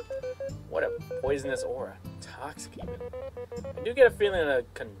 What a poisonous aura. Toxic even. I do get a feeling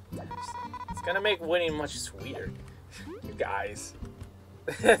of condensing. It's gonna make winning much sweeter. You guys.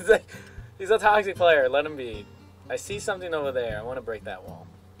 It's like, he's a toxic player. Let him be. I see something over there. I want to break that wall.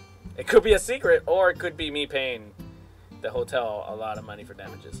 It could be a secret, or it could be me paying the hotel a lot of money for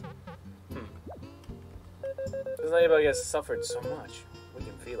damages. This ladybug has suffered so much. We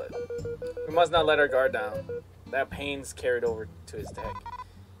can feel it. We must not let our guard down. That pain's carried over to his deck.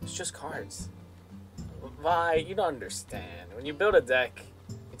 It's just cards. Vi, you don't understand. When you build a deck,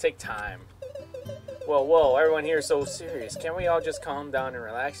 you take time. Whoa, everyone here is so serious. Can't we all just calm down and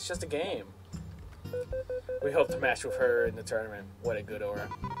relax? It's just a game. We hope to match with her in the tournament. What a good aura.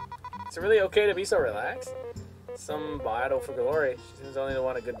 Is it really okay to be so relaxed? Some battle for glory. She seems only to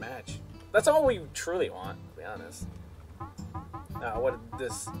want a good match. That's all we truly want, to be honest. What a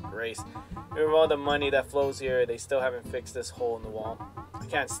disgrace. With all the money that flows here, they still haven't fixed this hole in the wall. I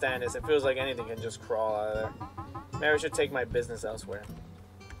can't stand this. It feels like anything can just crawl out of there. Maybe I should take my business elsewhere.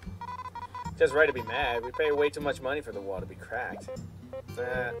 Just right to be mad. We pay way too much money for the wall to be cracked.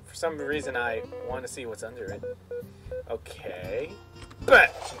 For some reason, I want to see what's under it. Okay.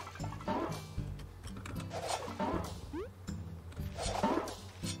 But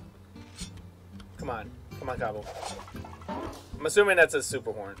Come on, Cabo. I'm assuming that's a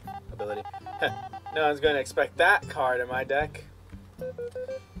super horn ability. No one's going to expect that card in my deck.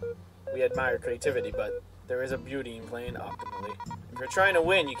 We admire creativity, but there is a beauty in playing optimally. If you're trying to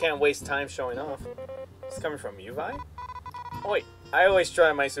win, you can't waste time showing off. It's coming from you, Vi? Oh, wait, I always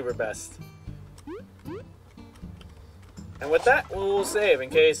try my super best. And with that, we'll save. In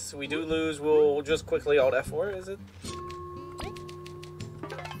case we do lose, we'll just quickly alt F4, is it?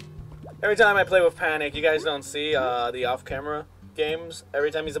 Every time I play with Panic, you guys don't see the off-camera games. Every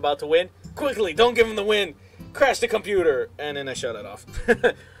time he's about to win, quickly, don't give him the win. Crash the computer, and then I shut it off.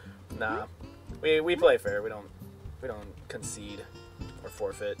 Nah, we play fair. We don't concede or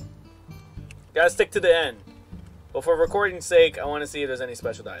forfeit. Gotta stick to the end. But for recording's sake, I want to see if there's any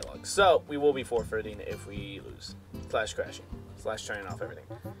special dialogue. So we will be forfeiting if we lose. / crashing. / turning off everything.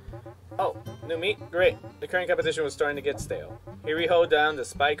 Oh, new meat? Great. The current competition was starting to get stale. Here we hold down the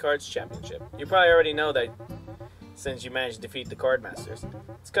Spy Cards Championship. You probably already know that since you managed to defeat the Card Masters.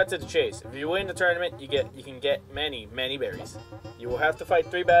 Let's cut to the chase. If you win the tournament, you can get many berries. You will have to fight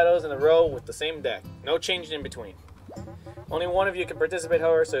 3 battles in a row with the same deck. No changing in between. Only one of you can participate,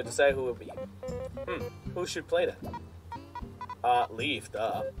 however, so decide who will be. Who should play that? Leaf,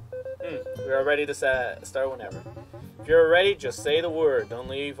 duh. We are ready to start whenever. If you're ready, just say the word. Don't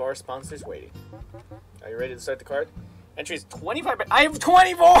leave our sponsors waiting. Are you ready to start the card? Entry is 25. I have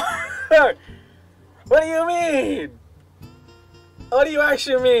 24! What do you mean? What do you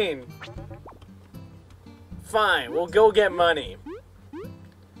actually mean? Fine, we'll go get money.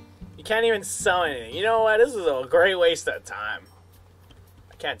 You can't even sell anything. You know what? This is a great waste of time.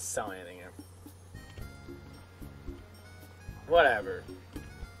 I can't sell anything here. Whatever.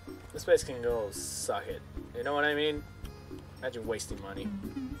 This place can go suck it. You know what I mean? Imagine wasting money.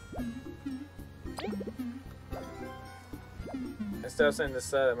 Instead of saying this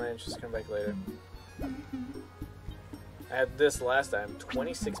side, my interest come back later. I had this last time,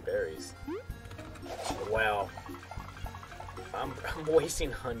 26 berries. Wow. I'm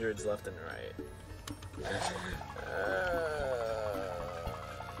wasting hundreds left and right.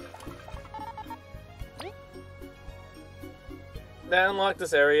 Did I unlock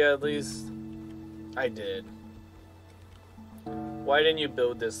this area at least? I did. Why didn't you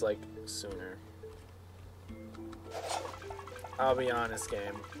build this, like, sooner? I'll be honest,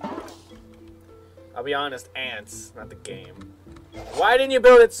 game. I'll be honest, ants, not the game. Why didn't you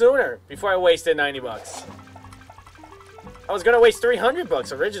build it sooner? Before I wasted 90 bucks. I was gonna waste 300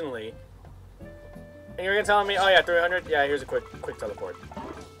 bucks originally. And you're gonna tell me, oh yeah, 300? Yeah, here's a quick teleport.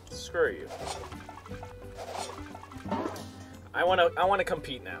 Screw you. I wanna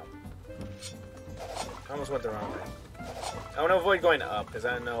compete now. I almost went the wrong way. I wanna avoid going up because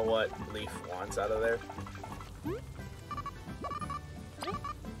I don't know what Leaf wants out of there.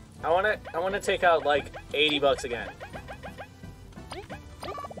 I wanna take out like 80 bucks again.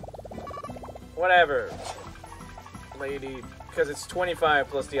 Whatever. Lady, because it's 25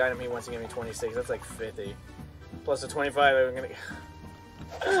 plus the item he wants to give me 26. That's like 50. Plus the 25 I'm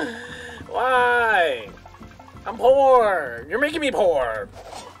gonna. Why? I'm poor. You're making me poor.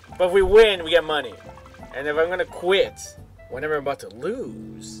 But if we win, we get money. And if I'm gonna quit whenever I'm about to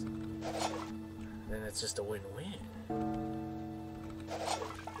lose, then it's just a win-win.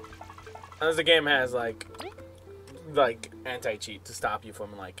 Unless the game has like anti-cheat to stop you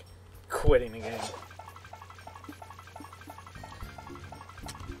from like quitting the game.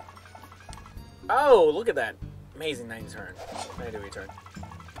 Oh, look at that. Amazing 90 turn. 90 return.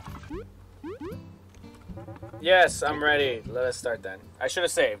 Yes, I'm ready. Let us start then. I should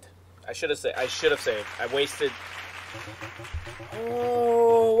have saved. I should have saved. I wasted.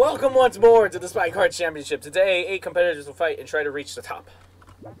 Oh, welcome once more to the Spy Card Championship. Today, 8 competitors will fight and try to reach the top.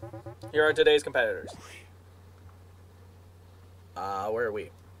 Here are today's competitors. Where are we?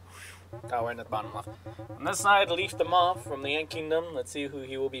 Oh, we're in the bottom left. On this side, Leaf the Moth from the Ant Kingdom. Let's see who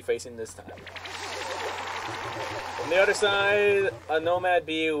he will be facing this time. On the other side, a nomad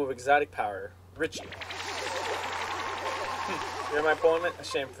bee with exotic power, Richie. You're my opponent? A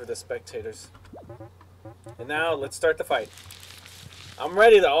shame for the spectators. And now, let's start the fight. I'm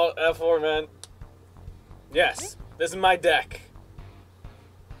ready to alt F4, man. Yes, this is my deck.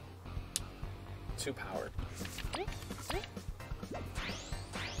 2 power.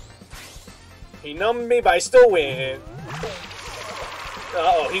 He numbed me, but I still win.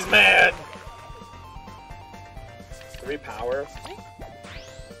 Uh-oh, he's mad. 3 power.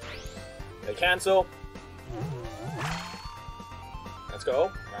 They cancel. Let's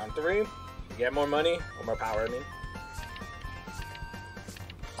go. Round 3. You get more money. Or more power, I mean.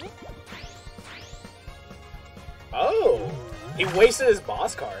 Oh! He wasted his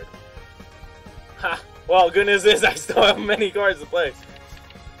boss card. Ha! Well, good news is I still have many cards to play.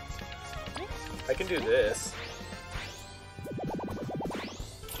 I can do this.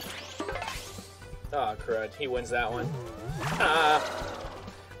 Oh, crud. He wins that one.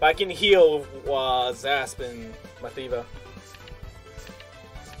 But I can heal with Zasp and Mathiva.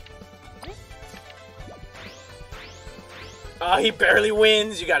 He barely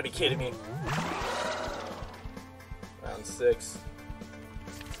wins. You gotta be kidding me. Round 6.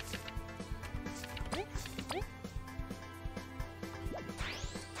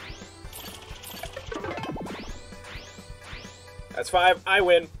 That's 5. I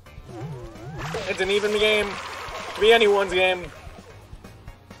win. It's an even game. It could be anyone's game.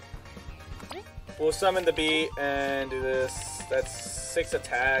 We'll summon the bee and do this. That's 6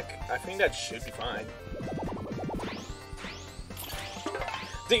 attack. I think that should be fine.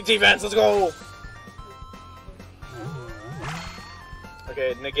 Defense, let's go!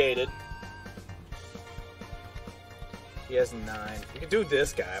 Okay, negated. He has 9. We can do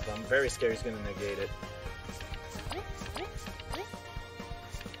this guy, but I'm very scared he's gonna negate it.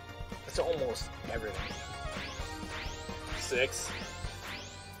 That's almost everything. 6.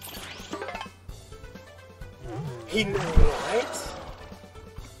 He what?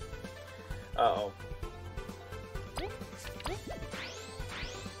 Uh-oh.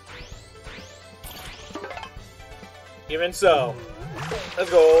 Even so, let's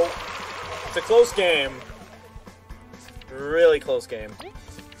go. It's a close game. Really close game.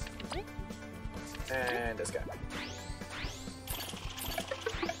 And this guy.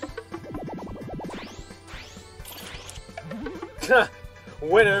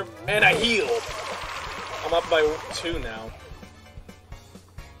 Winner, and I heal. I'm up by 2 now.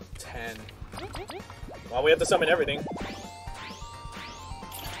 10. Well, we have to summon everything.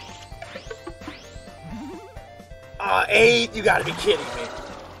 8? You gotta be kidding me.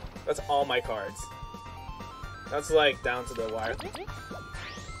 That's all my cards. That's like down to the wire.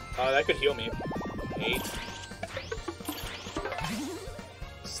 Oh, that could heal me. 8.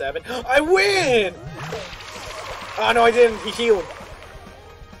 7. I win! Oh, no, I didn't. He healed.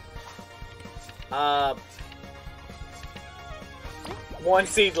 One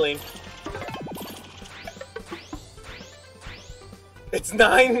seedling. It's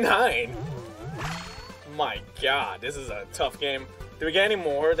 9-9. My God, this is a tough game. Do we get any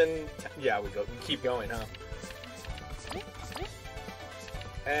more than... Yeah, we keep going, huh?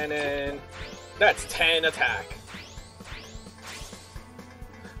 And then... That's 10 attack.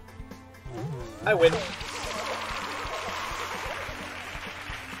 I win.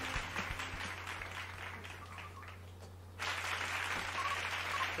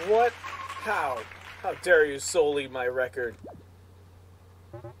 What? How? How dare you sully my record?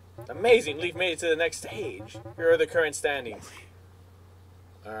 Amazing, Leaf made it to the next stage. Here are the current standings.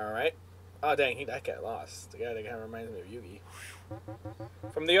 Alright. Oh dang, that guy lost. The guy that kind of reminds me of Yugi.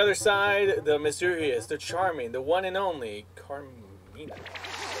 From the other side, the mysterious, the charming, the one and only Carmina.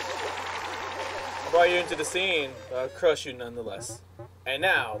 I brought you into the scene, but I'll crush you nonetheless. And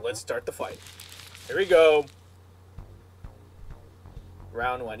now, let's start the fight. Here we go.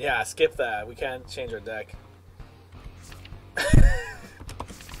 Round 1. Yeah, skip that. We can't change our deck.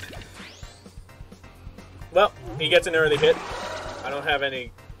 Well, he gets an early hit. I don't have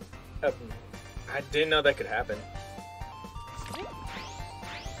any... I didn't know that could happen.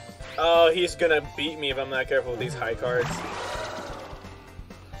 Oh, he's gonna beat me if I'm not careful with these high cards.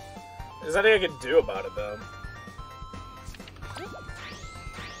 There's nothing I can do about it, though.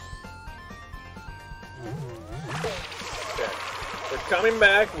 Okay. We're coming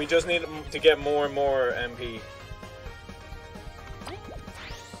back. We just need to get more and more MP.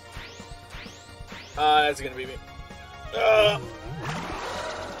 That's gonna be me.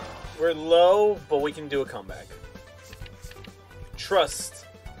 We're low, but we can do a comeback. Trust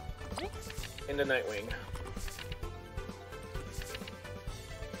in the Nightwing.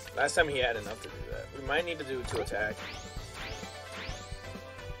 Last time he had enough to do that. We might need to do 2 attack.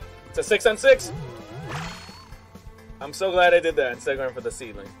 It's a 6-on-6. I'm so glad I did that instead of going for the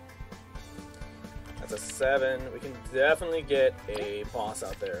seedling. That's a 7. We can definitely get a boss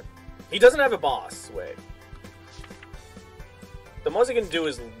out there. He doesn't have a boss. Wait. The most he can do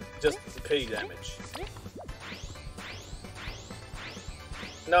is just pity damage.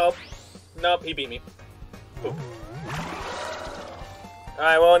 Nope. Nope, he beat me. Boop.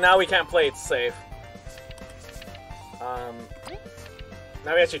 Alright, well, now we can't play it safe.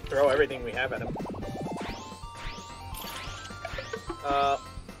 Now we actually throw everything we have at him.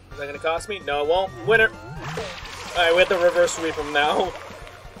 Is that gonna cost me? No, it won't. Winner! Alright, we have to reverse sweep him now.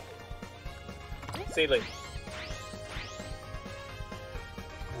 Seedling.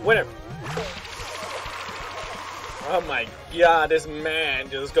 Winner! Oh my God, this man.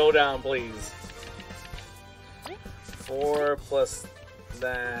 Just go down, please. 4 plus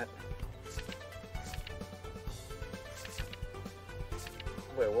that.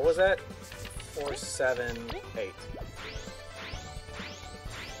 Wait, what was that? 4, 7, 8.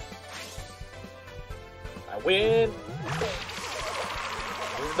 I win!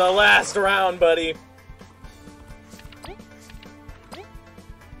 This is the last round, buddy.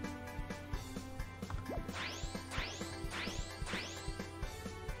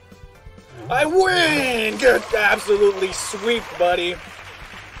 I win! Get absolutely sweep, buddy.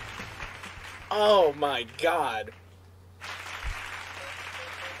 Oh my God.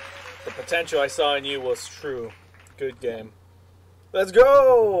 The potential I saw in you was true. Good game. Let's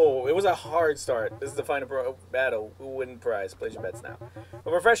go! It was a hard start. This is the final battle. Who win prize? Place your bets now.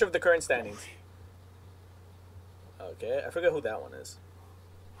 A refresher of the current standings. Okay, I forget who that one is.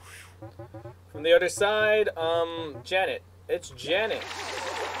 From the other side, Janet. It's Janet.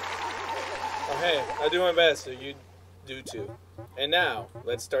 Oh, hey, I do my best, so you do too. And now,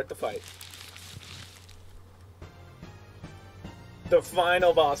 let's start the fight. The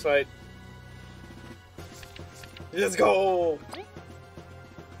final boss fight. Let's go!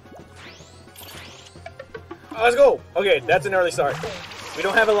 Let's go! Okay, that's an early start. We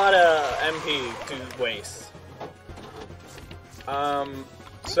don't have a lot of MP to waste.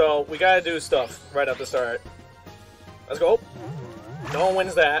 So we gotta do stuff right at the start. Let's go. No one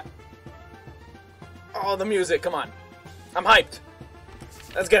wins that. Oh, the music, come on. I'm hyped.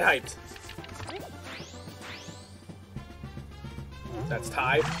 Let's get hyped. That's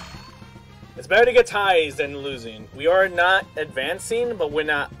tied. It's better to get ties than losing. We are not advancing, but we're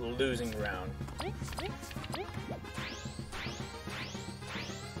not losing round.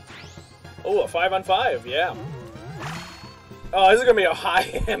 Oh, a 5-on-5, yeah. Oh, this is gonna be a high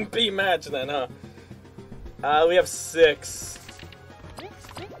MP match then, huh? We have 6.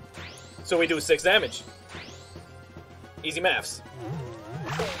 So we do 6 damage. Easy maths.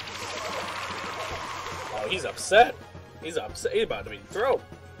 Oh, he's upset. He's upset. He's about to be thrown.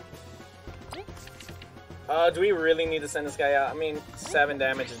 Do we really need to send this guy out? I mean, 7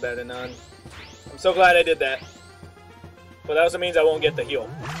 damage is better than none. I'm so glad I did that. But that also means I won't get the heal.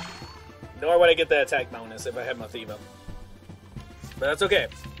 Nor would I get the attack bonus if I had my Thieva. But that's okay.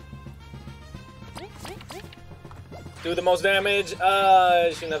 Do the most damage.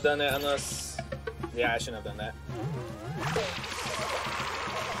 I shouldn't have done that unless... Yeah, I shouldn't have done that.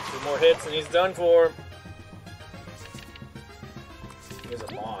 2 more hits and he's done for. He's a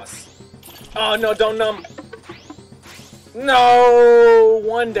boss. Oh, no, don't numb. No!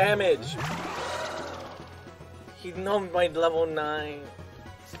 1 damage. He numbed my level 9.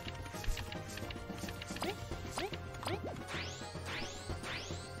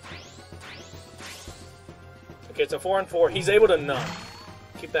 Okay, it's a 4-on-4. He's able to numb.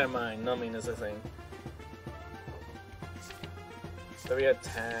 Keep that in mind. Numbing is a thing. 3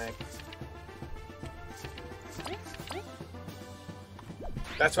 attack.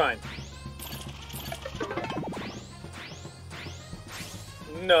 That's fine.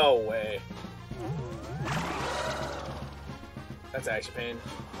 No way. That's actually pain.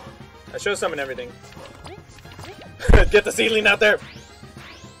 I should summon everything. Get the ceiling out there.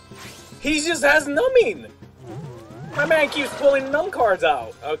 He just has numbing. My man keeps pulling numb cards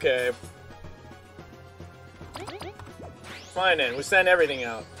out. Okay. Fine then. We send everything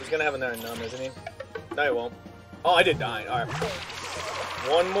out. He's gonna have another numb, isn't he? No, he won't. Oh, I did die. Alright.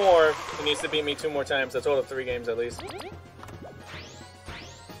 1 more. He needs to beat me 2 more times. A total of 3 games at least.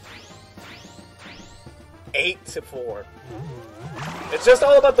 8-4. It's just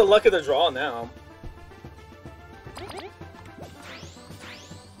all about the luck of the draw now.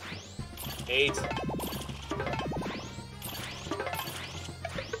 8.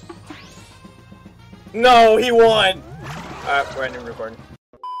 No, he won! Alright, we're ending recording.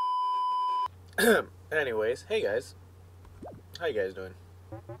 Anyways, hey guys. How you guys doing?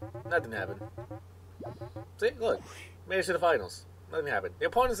 Nothing happened. See, look. Made it to the finals. Nothing happened. The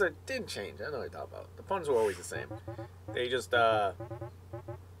opponents didn't change. I know what I thought about. The opponents were always the same. They just,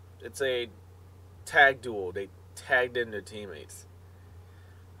 it's a tag duel. They tagged in their teammates.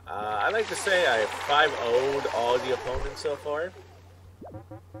 I like to say I 5-0'd all the opponents so far.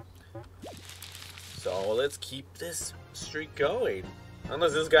 So let's keep this streak going.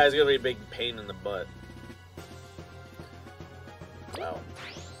 Unless this guy's gonna be a big pain in the butt. Wow.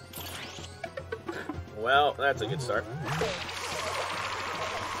 Well, that's a good start.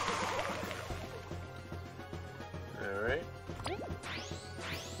 Alright.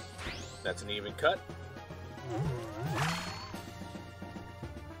 That's an even cut.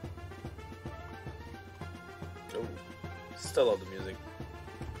 Oh, still love the music.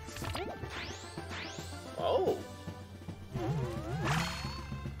 Oh!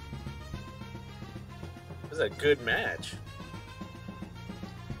 This is a good match.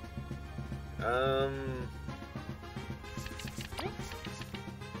 I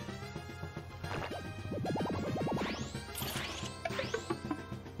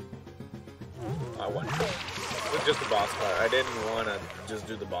won. With just the boss card. I didn't want to just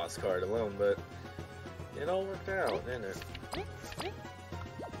do the boss card alone, but it all worked out, didn't it?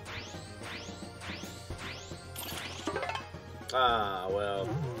 Ah, well.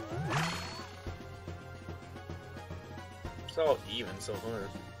 It's all even so far.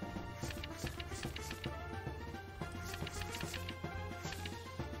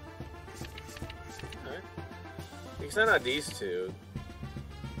 Alright. You can send out these 2.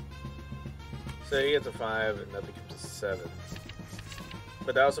 So he gets a 5 and that becomes a 7.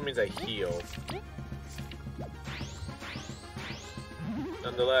 But that also means I heal.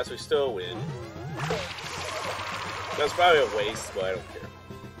 Nonetheless, we still win. That's probably a waste, but I don't care.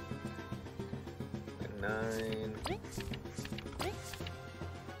 9.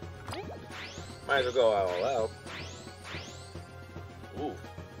 Might as well go all out.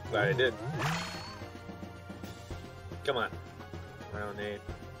 Glad I did. Come on. Round 8.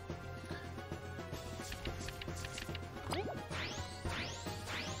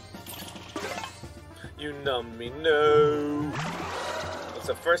 You numb me, no. It's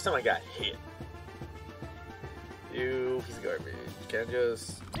the first time I got hit. You piece of garbage. You can't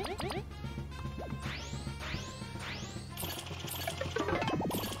just...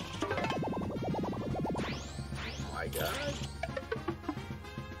 Oh my god.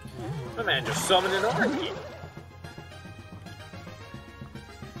 My man just summoned an army.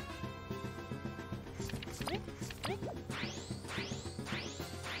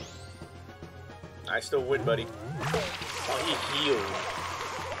 I still win, buddy. Oh, he healed.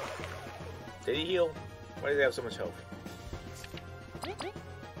 Did he heal? Why does he have so much health?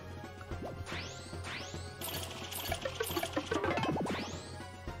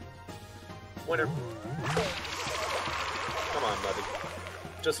 Winner. Come on, buddy.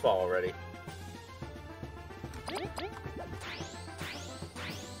 Just fall already.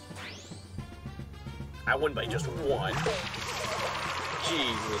 I won by just 1.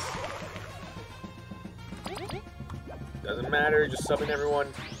 Jesus. Doesn't matter, just summon everyone.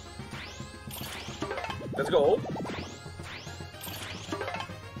 Let's go.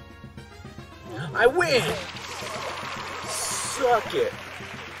 I win! Suck it.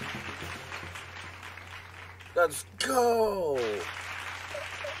 Let's go!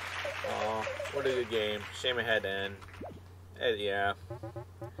 Aw, what a good game. Shame I had to end. Yeah.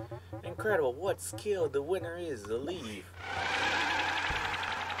 Incredible, what skill the winner is to leave.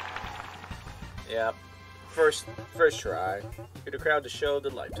 Yep. First try. You're the crowd to show the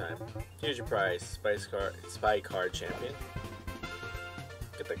lifetime. Here's your prize, Spy Card Champion.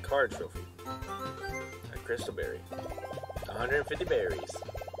 Get the card trophy. A crystal berry. 150 berries.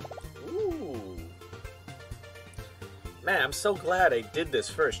 Ooh. Man, I'm so glad I did this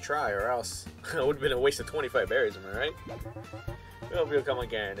first try, or else it would have been a waste of 25 berries, am I right? I hope you'll come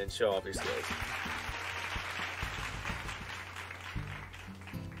again and show off your skills.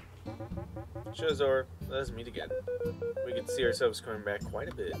 Shazor, let us meet again. We can see ourselves coming back quite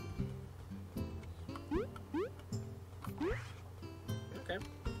a bit. Okay.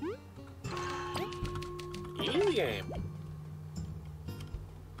 Easy game.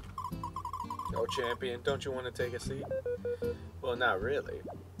 Oh, champion, don't you want to take a seat? Well, not really.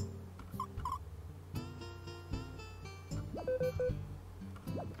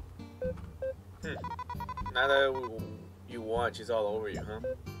 Now that you won, she's all over you, huh?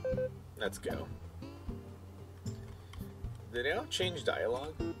 Let's go. Did they all change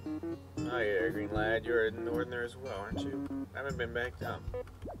dialogue? Oh yeah, Green Lad, you're a northerner as well, aren't you? I haven't been back down.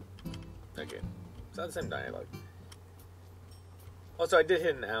 Okay, it's not the same dialogue. Also, I did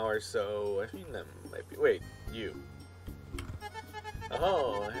hit an hour, so I think that might be... Wait, you.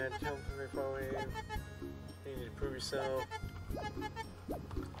 Oh, I had to come from very far away. You need to prove yourself.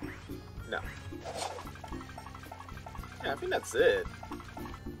 No. Yeah, I think that's it.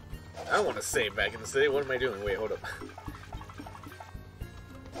 I don't want to save back in the city. What am I doing? Wait, hold up.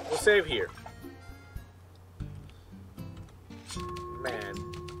 We'll save here. Man.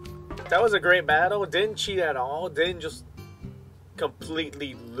 That was a great battle. Didn't cheat at all. Didn't just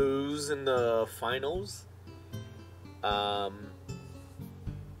completely lose in the finals. I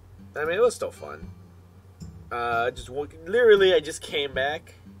mean, it was still fun. Literally, I just came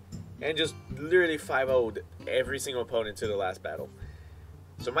back and just literally 5-0'd every single opponent to the last battle.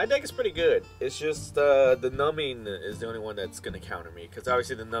 So my deck is pretty good. It's just the numbing is the only one that's going to counter me. Because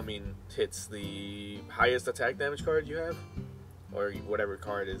obviously the numbing hits the highest attack damage card you have. Or whatever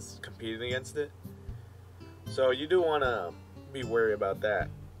card is competing against it. So you do want to be worried about that.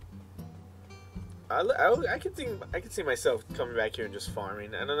 I could see myself coming back here and just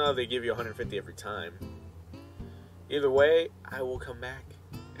farming. I don't know if they give you 150 every time. Either way, I will come back.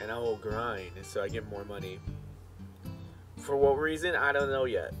 And I will grind so I get more money. For what reason? I don't know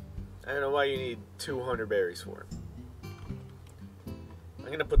yet. I don't know why you need 200 berries for it. I'm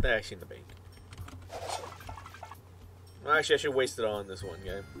going to put that actually in the bank. Well, actually, I should waste it all on this one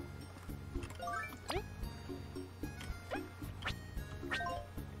guy.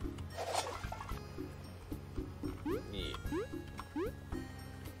 Yeah.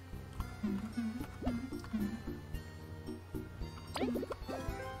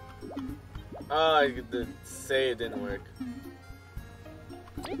 Oh, the save didn't work.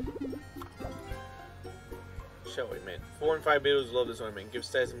 Shall we, man? 4 and 5 Beatles love this ornament. Give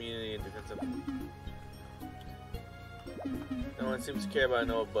stats immunity and defensive. No one seems to care about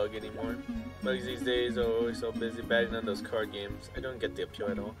an old bug anymore. Bugs these days are always so busy batting on those card games. I don't get the appeal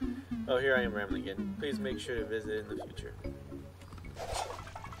at all. Oh, here I am rambling again. Please make sure to visit in the future.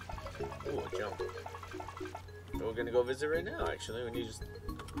 Ooh, a jump. So we're gonna go visit right now, actually. We need just...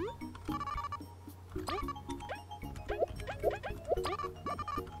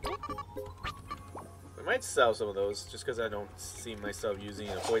 I might sell some of those, just because I don't see myself using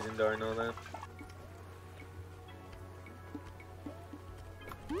a poison dart and all that.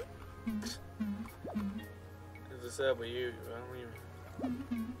 Is this up with you? I don't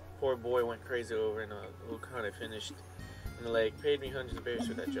even... Poor boy went crazy over in a little con I finished in the lake. Paid me hundreds of berries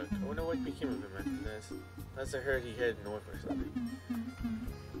for that junk. I wonder what became of him after this. Last I heard, he headed north or something.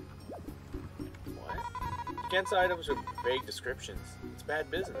 What? You can't sell items with vague descriptions. It's bad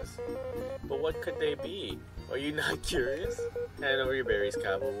business. But what could they be? Are you not curious? Hand over your berries,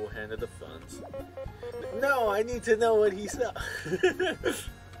 Cabo. We'll handle the funds. No, I need to know what he saw.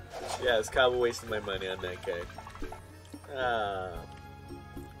 Yes, Cabo wasted my money on that guy.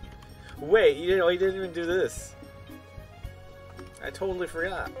 Wait, you know, he didn't even do this. I totally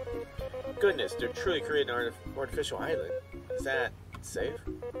forgot. Goodness, they're truly creating an artificial island. Is that safe?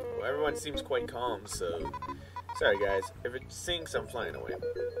 Well, everyone seems quite calm, so... Sorry, guys. If it sinks, I'm flying away.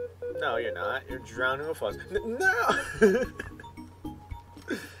 No, you're not. You're drowning with us. No!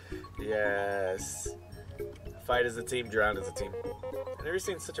 Yes. Fight as a team, drown as a team. I've never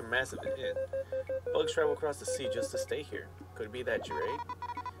seen such a massive inn. Bugs travel across the sea just to stay here. Could it be that Jurade?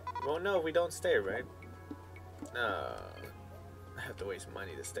 We won't know if we don't stay, right? No. I have to waste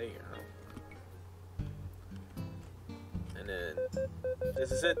money to stay here, huh? And then...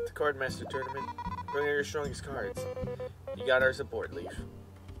 This is it, the Card Master Tournament. Bring out your strongest cards. You got our support, Leaf.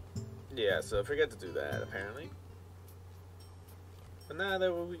 Yeah, so forget to do that, apparently. But now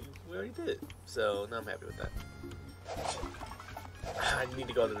that we already did. So, now I'm happy with that. I need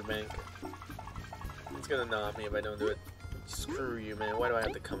to go to the bank. It's gonna gnaw at me if I don't do it. Screw you, man. Why do I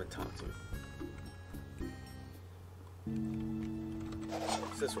have to come and talk to you?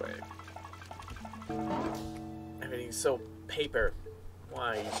 It's this way. Everything's so paper.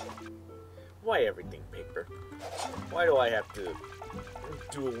 Why? Why everything paper? Why do I have to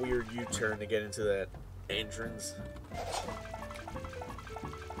do a weird U-turn to get into that entrance?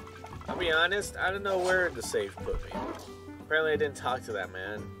 I'll be honest, I don't know where the safe put me. Apparently I didn't talk to that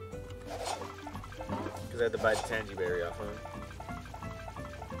man. Because I had to buy the Tangy Berry off him.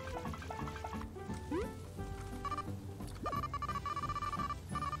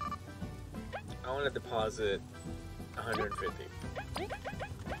 I want to deposit 150.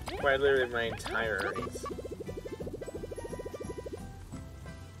 Quite literally my entire earnings.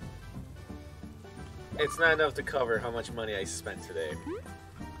 It's not enough to cover how much money I spent today.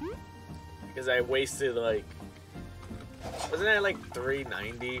 Because I wasted like... Wasn't I like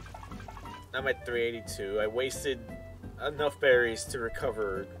 390? I'm at 382. I wasted enough berries to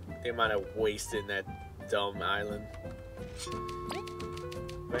recover the amount I wasted in that dumb island.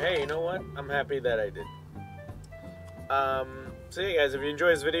 But hey, you know what? I'm happy that I did. So yeah guys, if you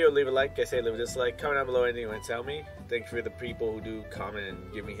enjoyed this video, leave a like. I say leave a dislike. Comment down below anything you want to tell me. Thanks for the people who do comment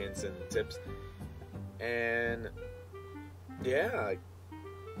and give me hints and tips. And yeah,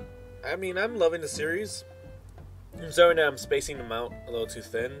 I mean, I'm loving the series. I'm sorry that I'm spacing them out a little too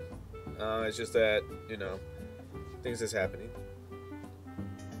thin. It's just that, you know, things is happening.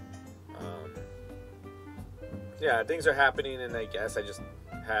 Yeah, things are happening, and I guess I just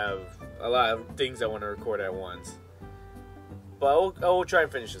have a lot of things I want to record at once. But I will try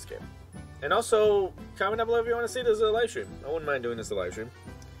and finish this game. And also, comment down below if you want to see this as a live stream. I wouldn't mind doing this as a live stream.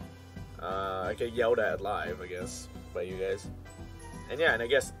 I get yelled at live, I guess, by you guys. And yeah, and I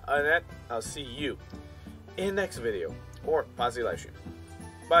guess other than that, I'll see you in the next video, or possibly live stream.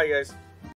 Bye, guys.